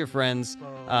podcast. Tell your friends.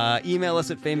 Email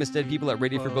us at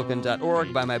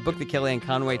famousdeadpeople@radioforbrooklyn.org. Buy my book, The Kellyanne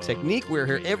Conway Technique. We're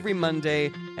here every Monday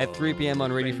at 3 p.m.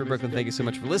 on Radio for Brooklyn. Thank you so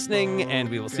much for listening, and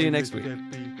we will see you next week.